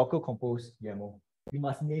okay, Docker Compose YAML. We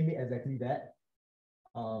must name it exactly that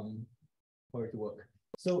for it to work.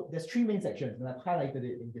 So there's three main sections, and I've highlighted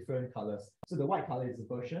it in different colors. So the white color is the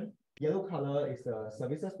version, yellow color is the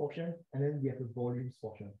services portion, and then we have the volumes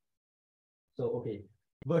portion. So okay,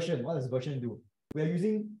 version, what does version do? We are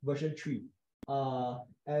using version 3.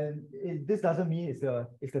 And this doesn't mean it's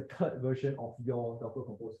the third version of your Docker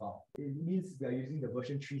Compose file. It means we are using the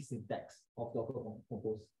version 3 syntax of Docker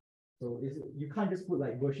Compose. So you can't just put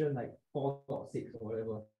like version like 4.6 or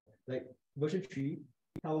whatever. Like version 3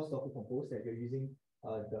 tells Docker Compose that you're using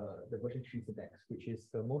the version 3 syntax, which is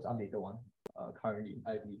the most updated one currently,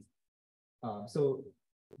 I believe. So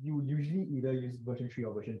you usually either use version 3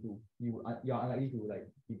 or version 2. You're unlikely to like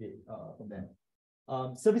deviate from them.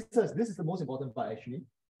 Services, this is the most important part actually,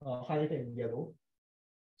 highlighted in yellow.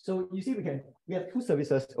 So you see we have two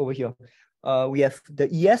services over here. We have the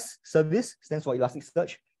ES service, stands for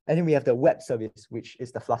Elasticsearch, And then we have the web service, which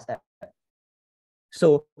is the Flask app.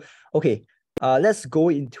 So, okay, let's go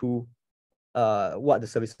into what the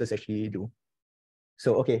services actually do.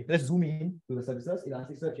 So, okay, let's zoom in to the services,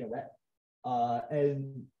 Elasticsearch and web.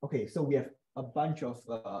 And okay, so we have a bunch of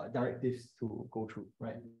directives to go through,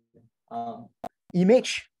 right?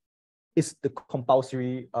 Image is the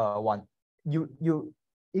compulsory one.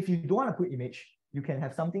 If you don't want to put image, you can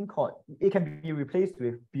have something called, it can be replaced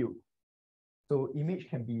with build. So image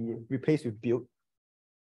can be replaced with build.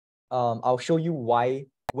 I'll show you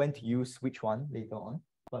when to use which one later on.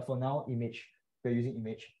 But for now, image, we're using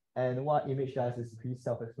image. And what image does is pretty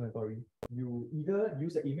self-explanatory. You either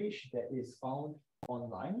use an image that is found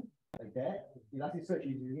online, like that. Elasticsearch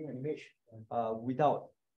is using an image without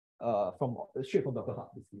straight from Dockerhub,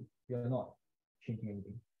 basically. You're not changing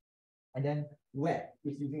anything. And then web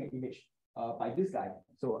is using an image by this guy.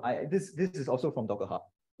 So this is also from Dockerhub.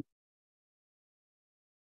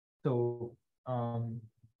 So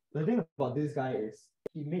the thing about this guy is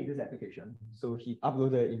he made this application. So he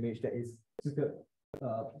uploaded an image that is suited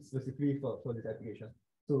specifically for this application.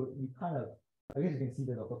 So you kind of, I guess you can see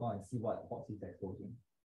the Docker file and see what ports he's exposing.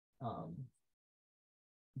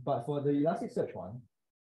 But for the Elasticsearch one,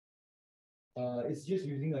 it's just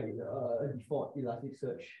using a default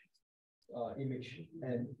Elasticsearch image,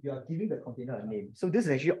 and you are giving the container a name. So this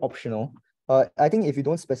is actually optional. I think if you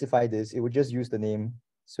don't specify this, it would just use the name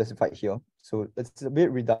specified here. So it's a bit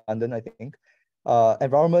redundant, I think.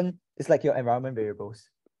 Environment is like your environment variables.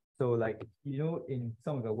 So like, you know, in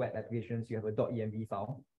some of the web applications, you have a .env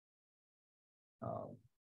file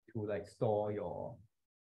to like store your,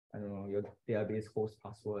 I don't know, your database host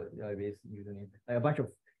password, database username, like a bunch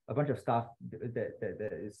of stuff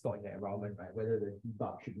that is stored in the environment, right? Whether the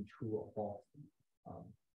debug should be true or false.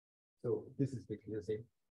 So this is basically the same.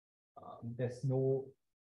 There's no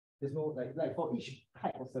like for each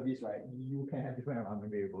type of service, right? You can have different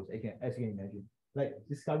environment variables. As you can imagine. Like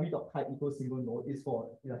discovery.type equals single node is for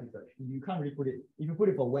Elasticsearch. You can't really put it, if you put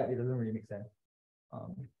it for web, it doesn't really make sense.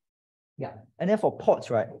 Yeah. And then for ports,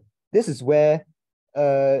 right? This is where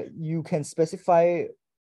you can specify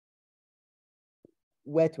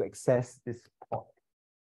where to access this port,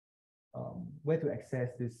 where to access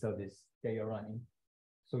this service that you're running.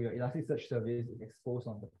 So your Elasticsearch service is exposed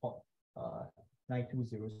on the port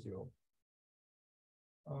 9200.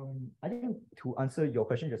 I think to answer your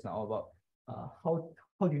question just now about how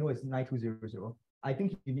do you know it's 9200, I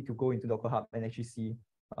think you need to go into Dockerhub and actually see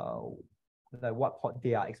like what port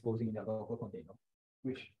they are exposing in their Docker container,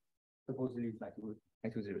 which supposedly is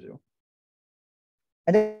 9200.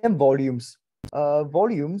 And then volumes.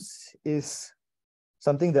 Volumes is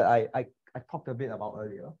something that I talked a bit about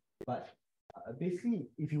earlier, but basically,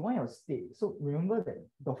 if you want your state, so remember that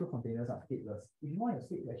Docker containers are stateless. If you want your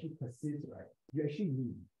state to actually persist, right, you actually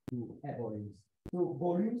need to add volumes. So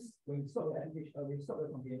volumes, when you stop your application, when you stop your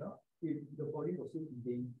container, if the volume will still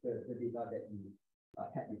contain the data that you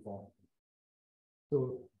had before.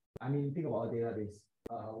 So, I mean, think about a database.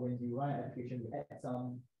 When you run an application, you add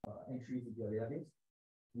some entries into your database.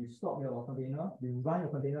 You stop your container, you run your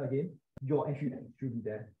container again, your entry should be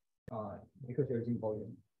there because you're using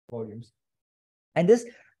volumes. And this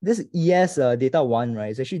ES data one, right,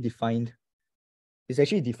 is actually defined. It's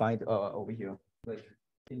actually defined over here, like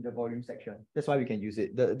in the volume section. That's why we can use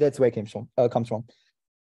it. That's where it comes from.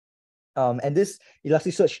 And this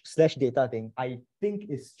Elasticsearch / data thing, I think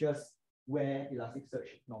is just where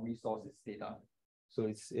Elasticsearch normally stores its data. So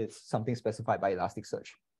it's something specified by Elasticsearch,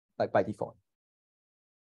 like by default.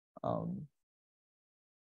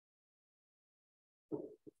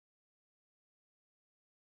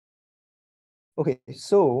 Okay,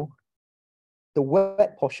 so the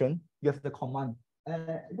web portion, you have the command.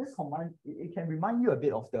 This command, it can remind you a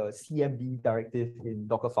bit of the CMD directive in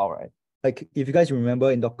Dockerfile, right? Like if you guys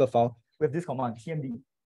remember in Dockerfile, we have this command, CMD.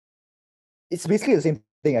 It's basically the same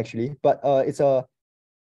thing actually, but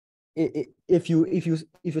if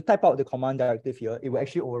you type out the command directive here, it will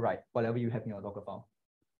actually override whatever you have in your Dockerfile.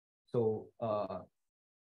 So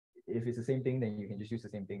if it's the same thing, then you can just use the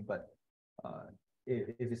same thing. But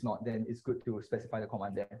if it's not, then it's good to specify the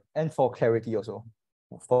command there. And for clarity also,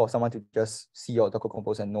 for someone to just see your Docker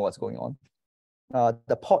Compose and know what's going on.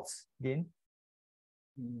 The ports, again,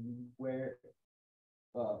 where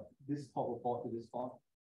this port will port to this port.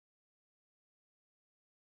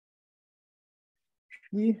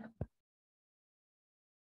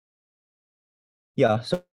 Yeah,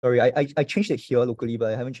 sorry, I changed it here locally,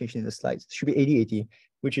 but I haven't changed it in the slides. It should be 8080,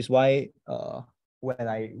 which is why when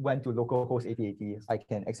I went to localhost 8080, I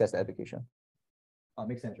can access the application.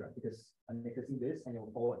 Makes sense, right? Because I'm accessing this and it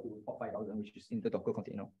will forward to port 5000, which is in the Docker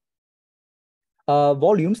container.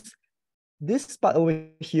 Volumes. This part over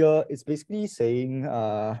here is basically saying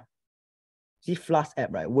see Flask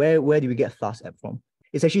app, right? Where do we get Flask app from?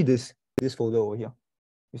 It's actually this folder over here.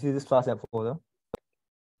 You see this Flask app folder?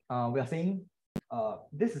 We are saying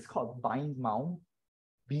this is called bind mount,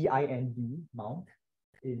 bind mount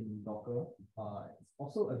in Docker. It's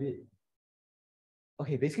also a bit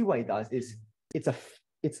okay. Basically, what it does is it's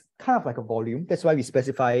kind of like a volume. That's why we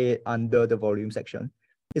specify it under the volume section.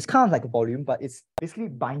 It's kind of like a volume, but it's basically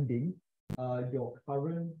binding your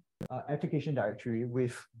current application directory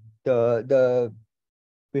with the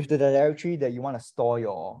directory that you want to store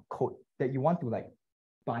your code, that you want to like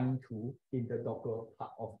bind to in the Docker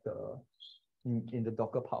part of the in the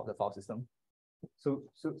Docker part of the file system. So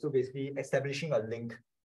basically establishing a link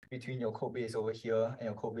between your code base over here and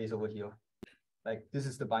your code base over here. Like this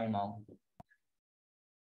is the bind mount.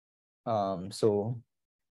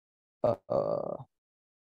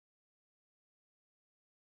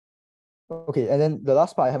 Okay, and then the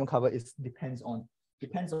last part I haven't covered is depends on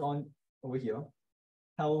over here.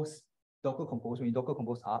 Tells Docker Compose, when you Docker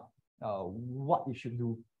Compose up, what you should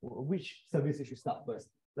do, which service you should start first.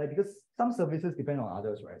 Like, because some services depend on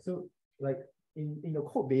others, right? So like in your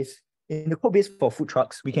code base, in the code base for food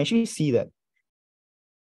trucks, we can actually see that.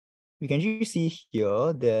 We can actually see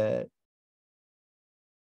here that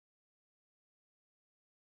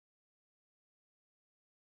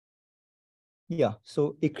yeah,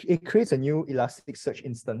 so it creates a new Elasticsearch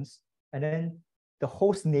instance, and then the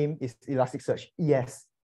host name is Elasticsearch ES.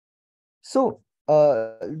 So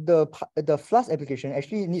the Flask application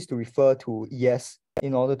actually needs to refer to ES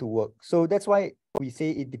in order to work. So that's why we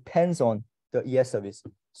say it depends on the ES service.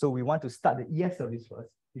 So we want to start the ES service first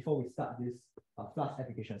before we start this Flask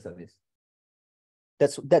application service.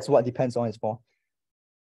 That's what depends on is for.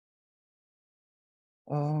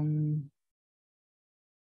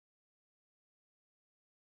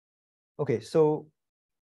 Okay, so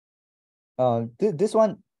this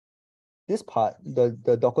part,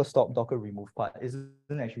 the Docker stop, Docker remove part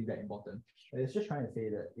isn't actually that important. It's just trying to say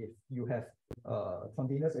that if you have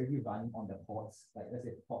containers already running on the ports, like let's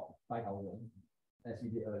say port 5000, as we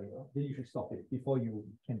did earlier, then you should stop it before you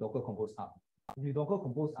can Docker compose up. If you Docker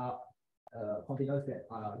compose up containers that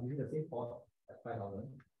are using the same port as 5000,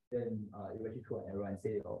 then it will actually throw an error and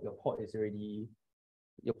say your port is already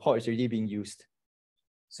being used.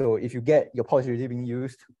 So if you get your port is already being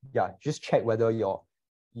used, yeah, just check whether your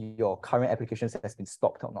current applications has been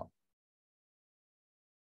stopped or not.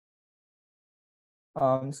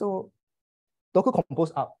 So Docker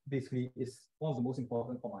Compose up basically is one of the most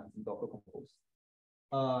important commands in Docker Compose.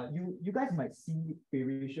 You guys might see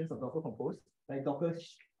variations of Docker Compose, like Docker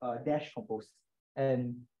dash compose,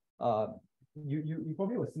 and you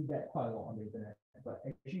probably will see that quite a lot on the internet. But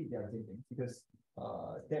actually, they are the same thing because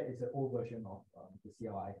that is an old version of the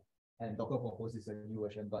CLI, and Docker Compose is a new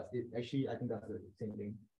version. But it actually, I think that's the same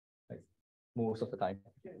thing, like most of the time.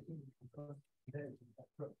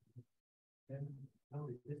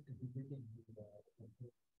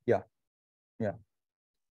 Yeah, yeah.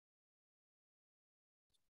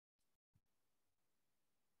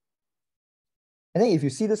 And then if you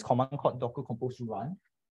see this command called Docker Compose run,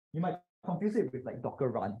 you might confuse it with like Docker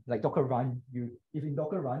run. Like Docker run, if in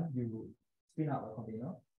Docker run you spin up a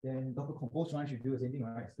container, then Docker Compose run should do the same thing,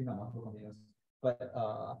 right? Spin up multiple containers. But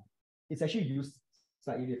it's actually used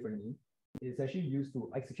slightly differently. It's actually used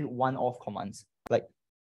to execute one-off commands. Like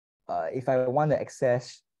if I want to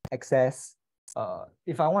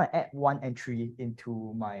if I want to add one entry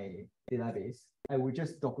into my database, I would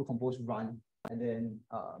just Docker Compose run and then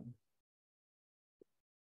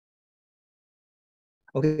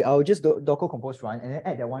okay, I'll just Docker Compose run and then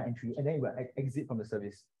add that one entry, and then it will exit from the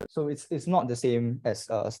service. So it's not the same as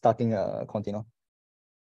starting a container.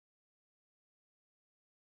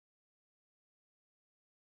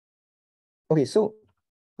 Okay, so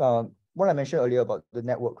what I mentioned earlier about the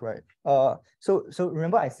network, right? So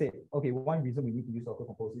remember I said, okay, one reason we need to use Docker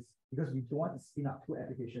Compose is because we don't want to spin up two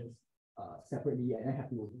applications separately and then have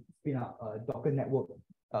to spin up a Docker network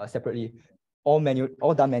separately, all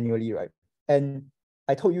done manually, right? And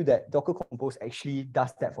I told you that Docker Compose actually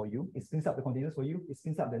does that for you. It spins up the containers for you, it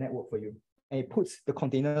spins up the network for you, and it puts the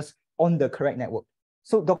containers on the correct network.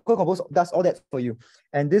 So Docker Compose does all that for you.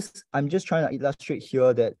 And this, I'm just trying to illustrate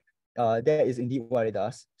here that that is indeed what it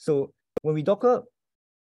does. So when we Docker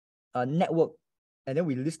network, and then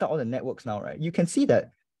we list out all the networks now, right? You can see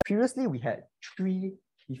that previously we had 3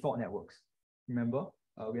 default networks. Remember?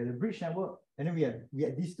 We had the bridge network, and then we had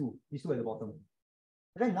these two at the bottom.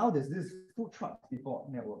 And then now there's this food truck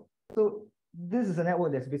default network. So this is a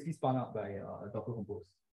network that's basically spun up by Docker Compose.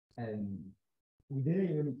 And we didn't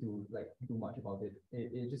even need to like do much about it.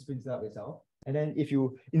 It just brings it up itself. And then if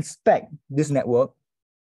you inspect this network,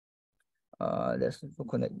 let's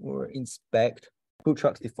connect or inspect food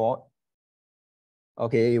trucks default.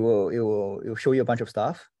 Okay, it will show you a bunch of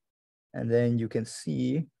stuff, and then you can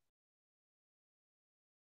see.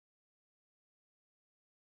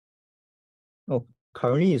 Oh,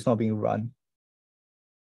 currently it's not being run.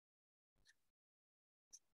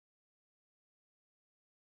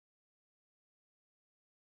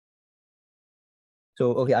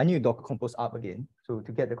 So, okay, I need to Docker compose up again. So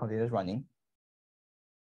to get the containers running.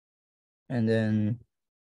 And then,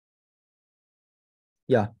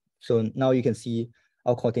 yeah, so now you can see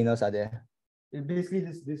our containers are there. Basically,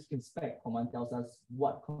 this inspect command tells us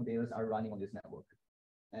what containers are running on this network.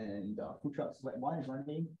 And food trucks, one is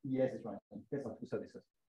running, ES is running. That's our two services.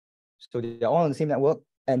 So they're all on the same network.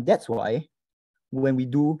 And that's why when we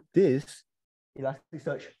do this,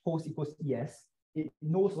 Elasticsearch host equals ES, it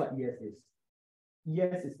knows what ES is.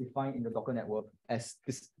 ES is defined in the Docker network as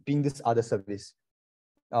being this other service.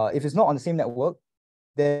 If it's not on the same network,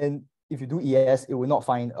 then if you do ES, it will not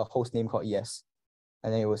find a host name called ES.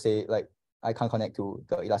 And then it will say, like, I can't connect to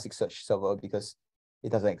the Elasticsearch server because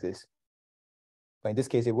it doesn't exist. But in this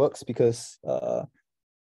case, it works because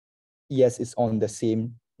ES is on the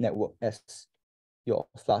same network as your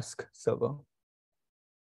Flask server.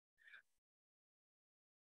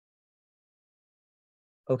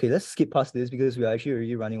 Okay, let's skip past this because we are actually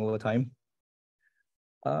already running over time.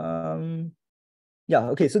 Yeah,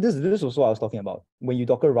 okay, so this is what I was talking about. When you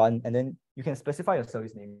Docker run, and then you can specify your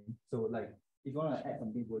service name. So like, if you want to add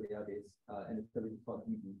something to a database and the service is called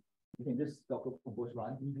DB, you can just Docker compose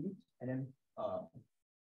run DB, and then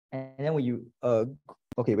when you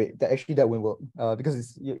okay, wait, that won't work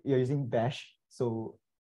because you're using bash. So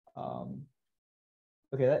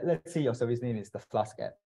okay, let's say your service name is the Flask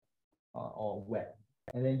app or web,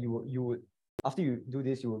 and then you would after you do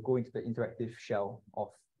this, you will go into the interactive shell of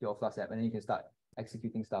your Flask app, and then you can start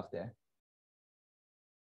executing stuff there.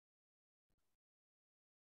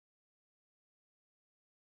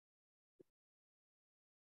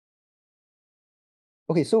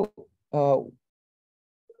 Okay, so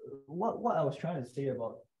what I was trying to say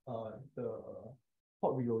about the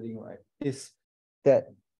port reloading, right, is that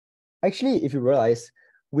actually, if you realize,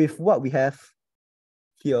 with what we have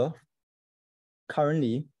here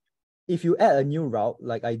currently, if you add a new route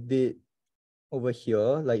like I did over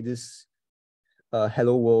here, like this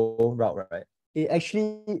hello world route, right, it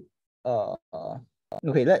actually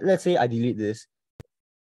okay, let's say I delete this.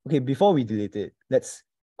 Okay, before we delete it, let's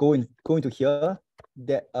go into here,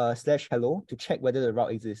 that /hello to check whether the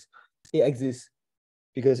route exists. It exists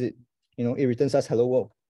because it returns us hello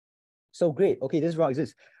world. So great. Okay, this route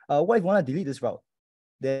exists. What if we want to delete this route?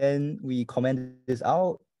 Then we comment this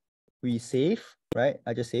out, we save, right?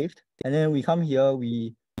 I just saved. And then we come here,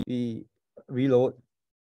 we reload.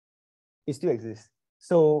 It still exists.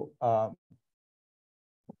 So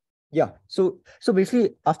yeah, so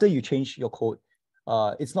basically after you change your code,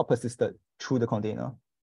 it's not persisted through the container.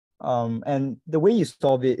 And the way you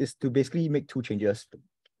solve it is to basically make two changes.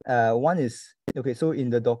 One is, okay, so in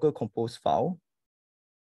the Docker compose file,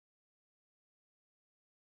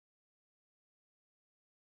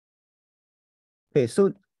 okay,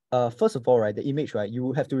 so first of all, right, the image, right,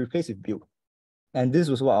 you have to replace with build. And this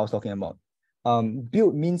was what I was talking about.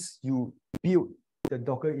 Build means you build the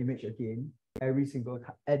Docker image again every single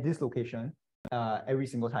time at this location, every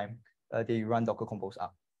single time they run Docker compose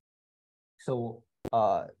up. So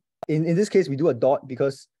in this case, we do a dot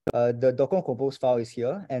because the Docker compose file is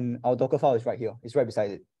here and our Docker file is right here. It's right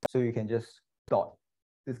beside it. So you can just dot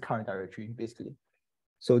this current directory, basically.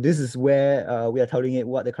 So this is where we are telling it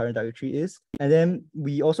what the current directory is. And then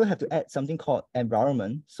we also have to add something called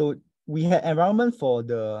environment. So we had environment for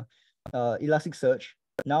the Elasticsearch.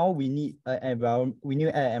 Now we need an environment. We need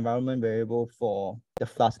to add an environment variable for the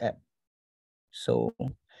Flask app. So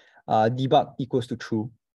debug equals to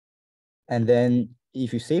true. And then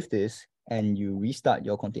if you save this and you restart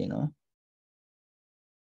your container,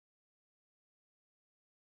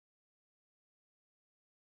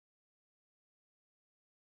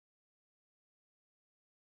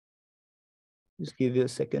 just give it a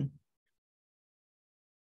second.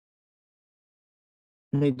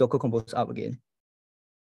 And then Docker compose up again.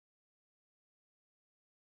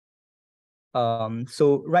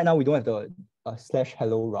 So right now we don't have the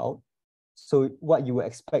 /hello route. So what you would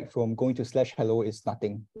expect from going to /hello is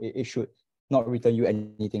nothing. It should not return you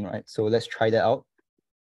anything, right? So let's try that out.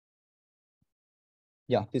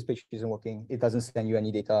 Yeah, this page isn't working. It doesn't send you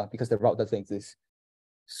any data because the route doesn't exist.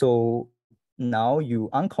 So now you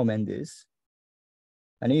uncomment this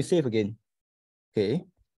and then you save again. Okay.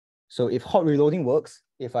 So if hot reloading works,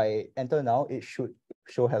 if I enter now, it should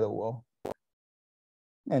show hello world.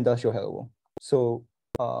 And does show hello world. So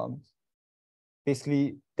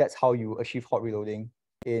basically that's how you achieve hot reloading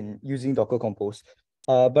in using Docker Compose.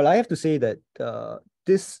 But I have to say that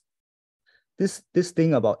this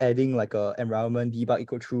thing about adding like a environment debug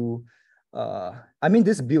equal true, I mean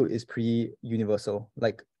this build is pretty universal.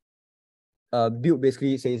 Like build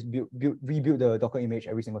basically says rebuild the Docker image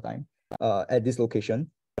every single time at this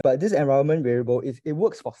location. But this environment variable it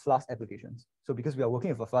works for Flask applications. So because we are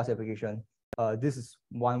working with a Flask application, this is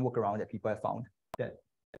one workaround that people have found that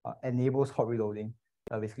enables hot reloading.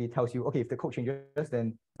 Basically tells you, okay, if the code changes,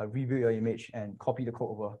 then rebuild your image and copy the code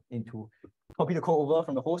over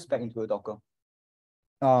from the host back into a Docker.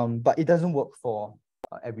 But it doesn't work for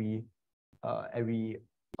every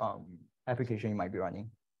application you might be running.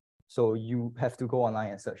 So you have to go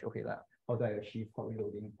online and search, okay, like, how do I achieve hot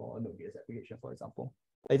reloading for a Node.js application, for example?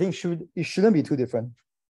 I think it shouldn't be too different.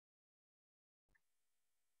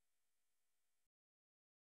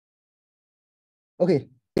 Okay,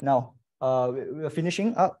 now we're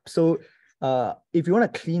finishing up. So if you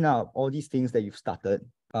want to clean up all these things that you've started,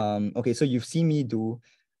 okay, so you've seen me do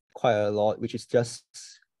quite a lot, which is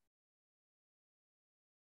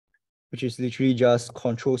literally just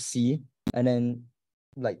Control C, and then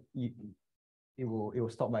like it will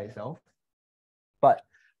stop by itself. But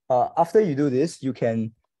after you do this, you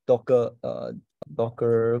can Docker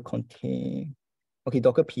contain, okay,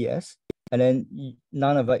 Docker PS, and then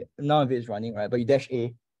none of it is running, right? But you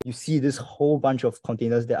 -A, you see this whole bunch of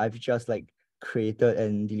containers that I've just like created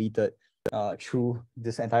and deleted through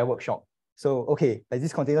this entire workshop. So okay, like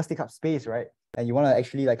these containers take up space, right? And you want to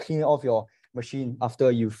actually like clean off your machine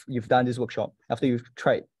after you've done this workshop, after you've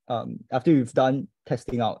tried, after you've done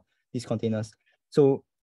testing out these containers. So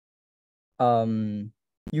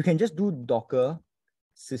you can just do Docker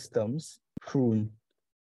systems prune,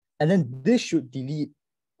 and then this should delete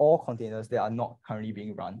all containers that are not currently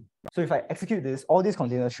being run. So if I execute this, all these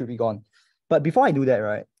containers should be gone. But before I do that,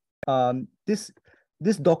 right,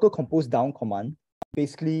 this Docker compose down command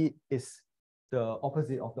basically is the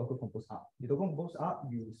opposite of Docker compose up. The Docker compose up,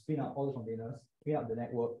 you spin up all the containers, spin up the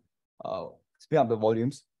network, spin up the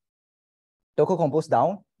volumes. Docker compose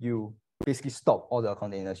down, you basically stop all the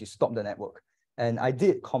containers, you stop the network. And I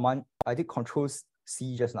did Control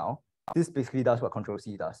C just now. This basically does what Control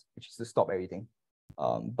C does, which is to stop everything.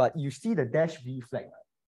 But you see the -V flag.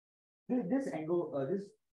 This angle, this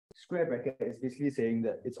square bracket is basically saying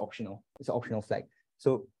that it's optional. It's an optional flag.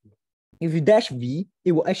 So if you -V,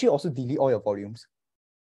 it will actually also delete all your volumes.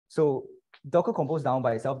 So Docker compose down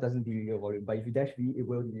by itself doesn't delete your volume, but if you -V, it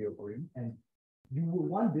will delete your volume. And you would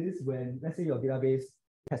want this when, let's say, your database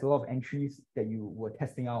has a lot of entries that you were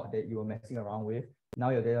testing out, that you were messing around with. Now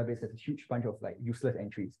your database has a huge bunch of like useless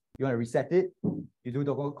entries. You want to reset it, you do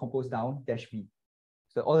Docker compose down -V.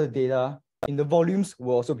 So all the data in the volumes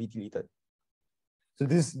will also be deleted. So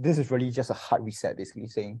this is really just a hard reset, basically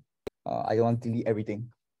saying, I don't want to delete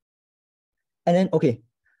everything. And then, okay,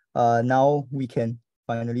 now we can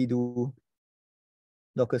finally do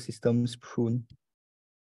Docker systems prune.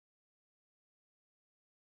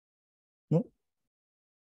 No?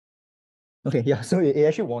 Okay, yeah, so it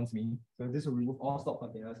actually warns me. So this will remove all stop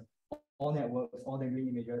containers, all networks, all dangling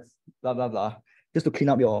images, blah, blah, blah, just to clean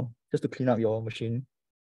up your machine.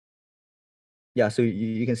 Yeah, so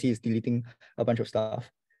you can see it's deleting a bunch of stuff.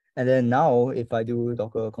 And then now if I do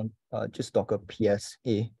Docker, just Docker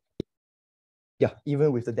PSA, yeah,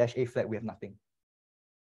 even with the -A flag, we have nothing.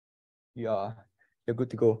 You're good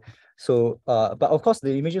to go. So, but of course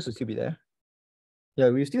the images will still be there. Yeah,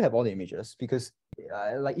 we still have all the images because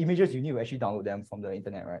like images, you need to actually download them from the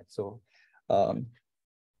internet, right? So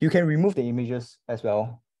you can remove the images as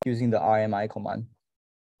well using the RMI command.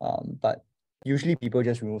 But usually people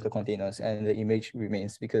just remove the containers and the image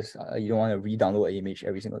remains because you don't want to re-download an image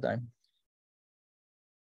every single time.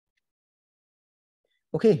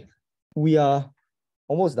 Okay, we are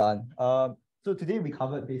almost done. So today we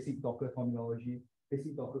covered basic Docker terminology,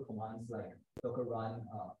 basic Docker commands like Docker run,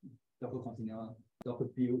 Docker container, Docker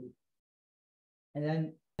build. And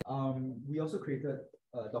then we also created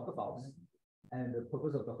Dockerfiles. And the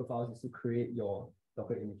purpose of Dockerfiles is to create your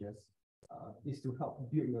Docker images, is to help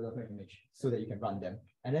build your Docker image so that you can run them.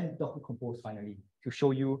 And then Docker Compose finally to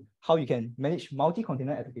show you how you can manage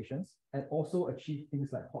multi-container applications and also achieve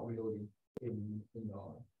things like hot reloading in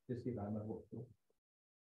your disk environment workflow.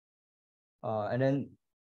 And then,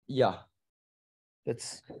 yeah,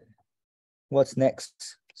 that's what's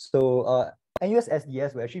next. So NUS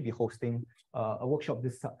SDS will actually be hosting a workshop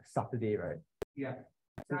this Saturday, right? Yeah.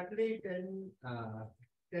 Saturday 10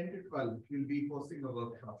 10 to 12, we'll be hosting a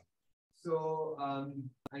workshop. So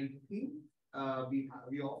I think we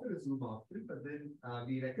offer a Zoom option, but then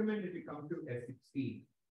we recommend that you come to S16.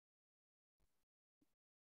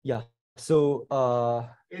 Yeah. So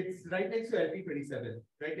it's right next to LP27,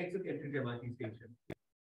 right next to Kentridge MRT station.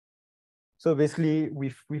 So basically,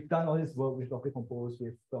 we've done all this work with Docker Compose,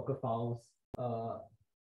 with Dockerfiles.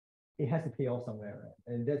 It has to pay off somewhere,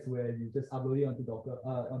 right? And that's where you just upload it onto Docker,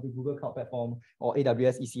 onto Google Cloud Platform or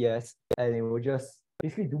AWS ECS, and it will just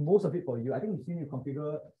basically do most of it for you. I think you still need to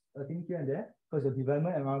configure a thing here and there because your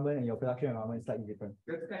development environment and your production environment is slightly different.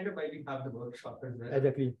 That's kind of why we have the workshop as well.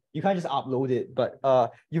 Exactly. You can't just upload it, but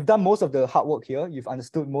you've done most of the hard work here. You've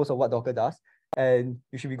understood most of what Docker does, and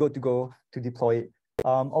you should be good to go to deploy it.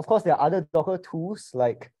 Of course, there are other Docker tools,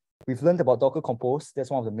 like we've learned about Docker Compose. That's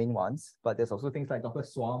one of the main ones, but there's also things like Docker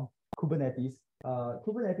Swarm, Kubernetes.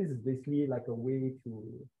 Kubernetes is basically like a way to,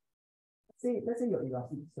 let's say your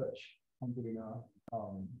Elasticsearch container.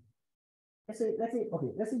 Let's say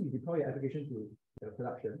you deploy your application to the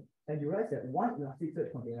production, and you realize that one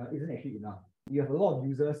Elasticsearch container isn't actually enough. You have a lot of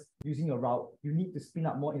users using your route. You need to spin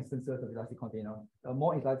up more instances of Elastic container,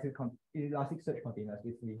 more Elasticsearch containers.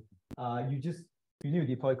 Basically, you need to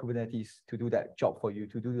deploy Kubernetes to do that job for you,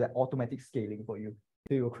 to do that automatic scaling for you.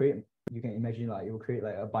 So you will create, you can imagine like it will create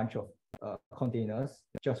like a bunch of containers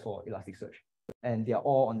just for Elasticsearch, and they are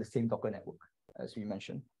all on the same Docker network as we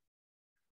mentioned.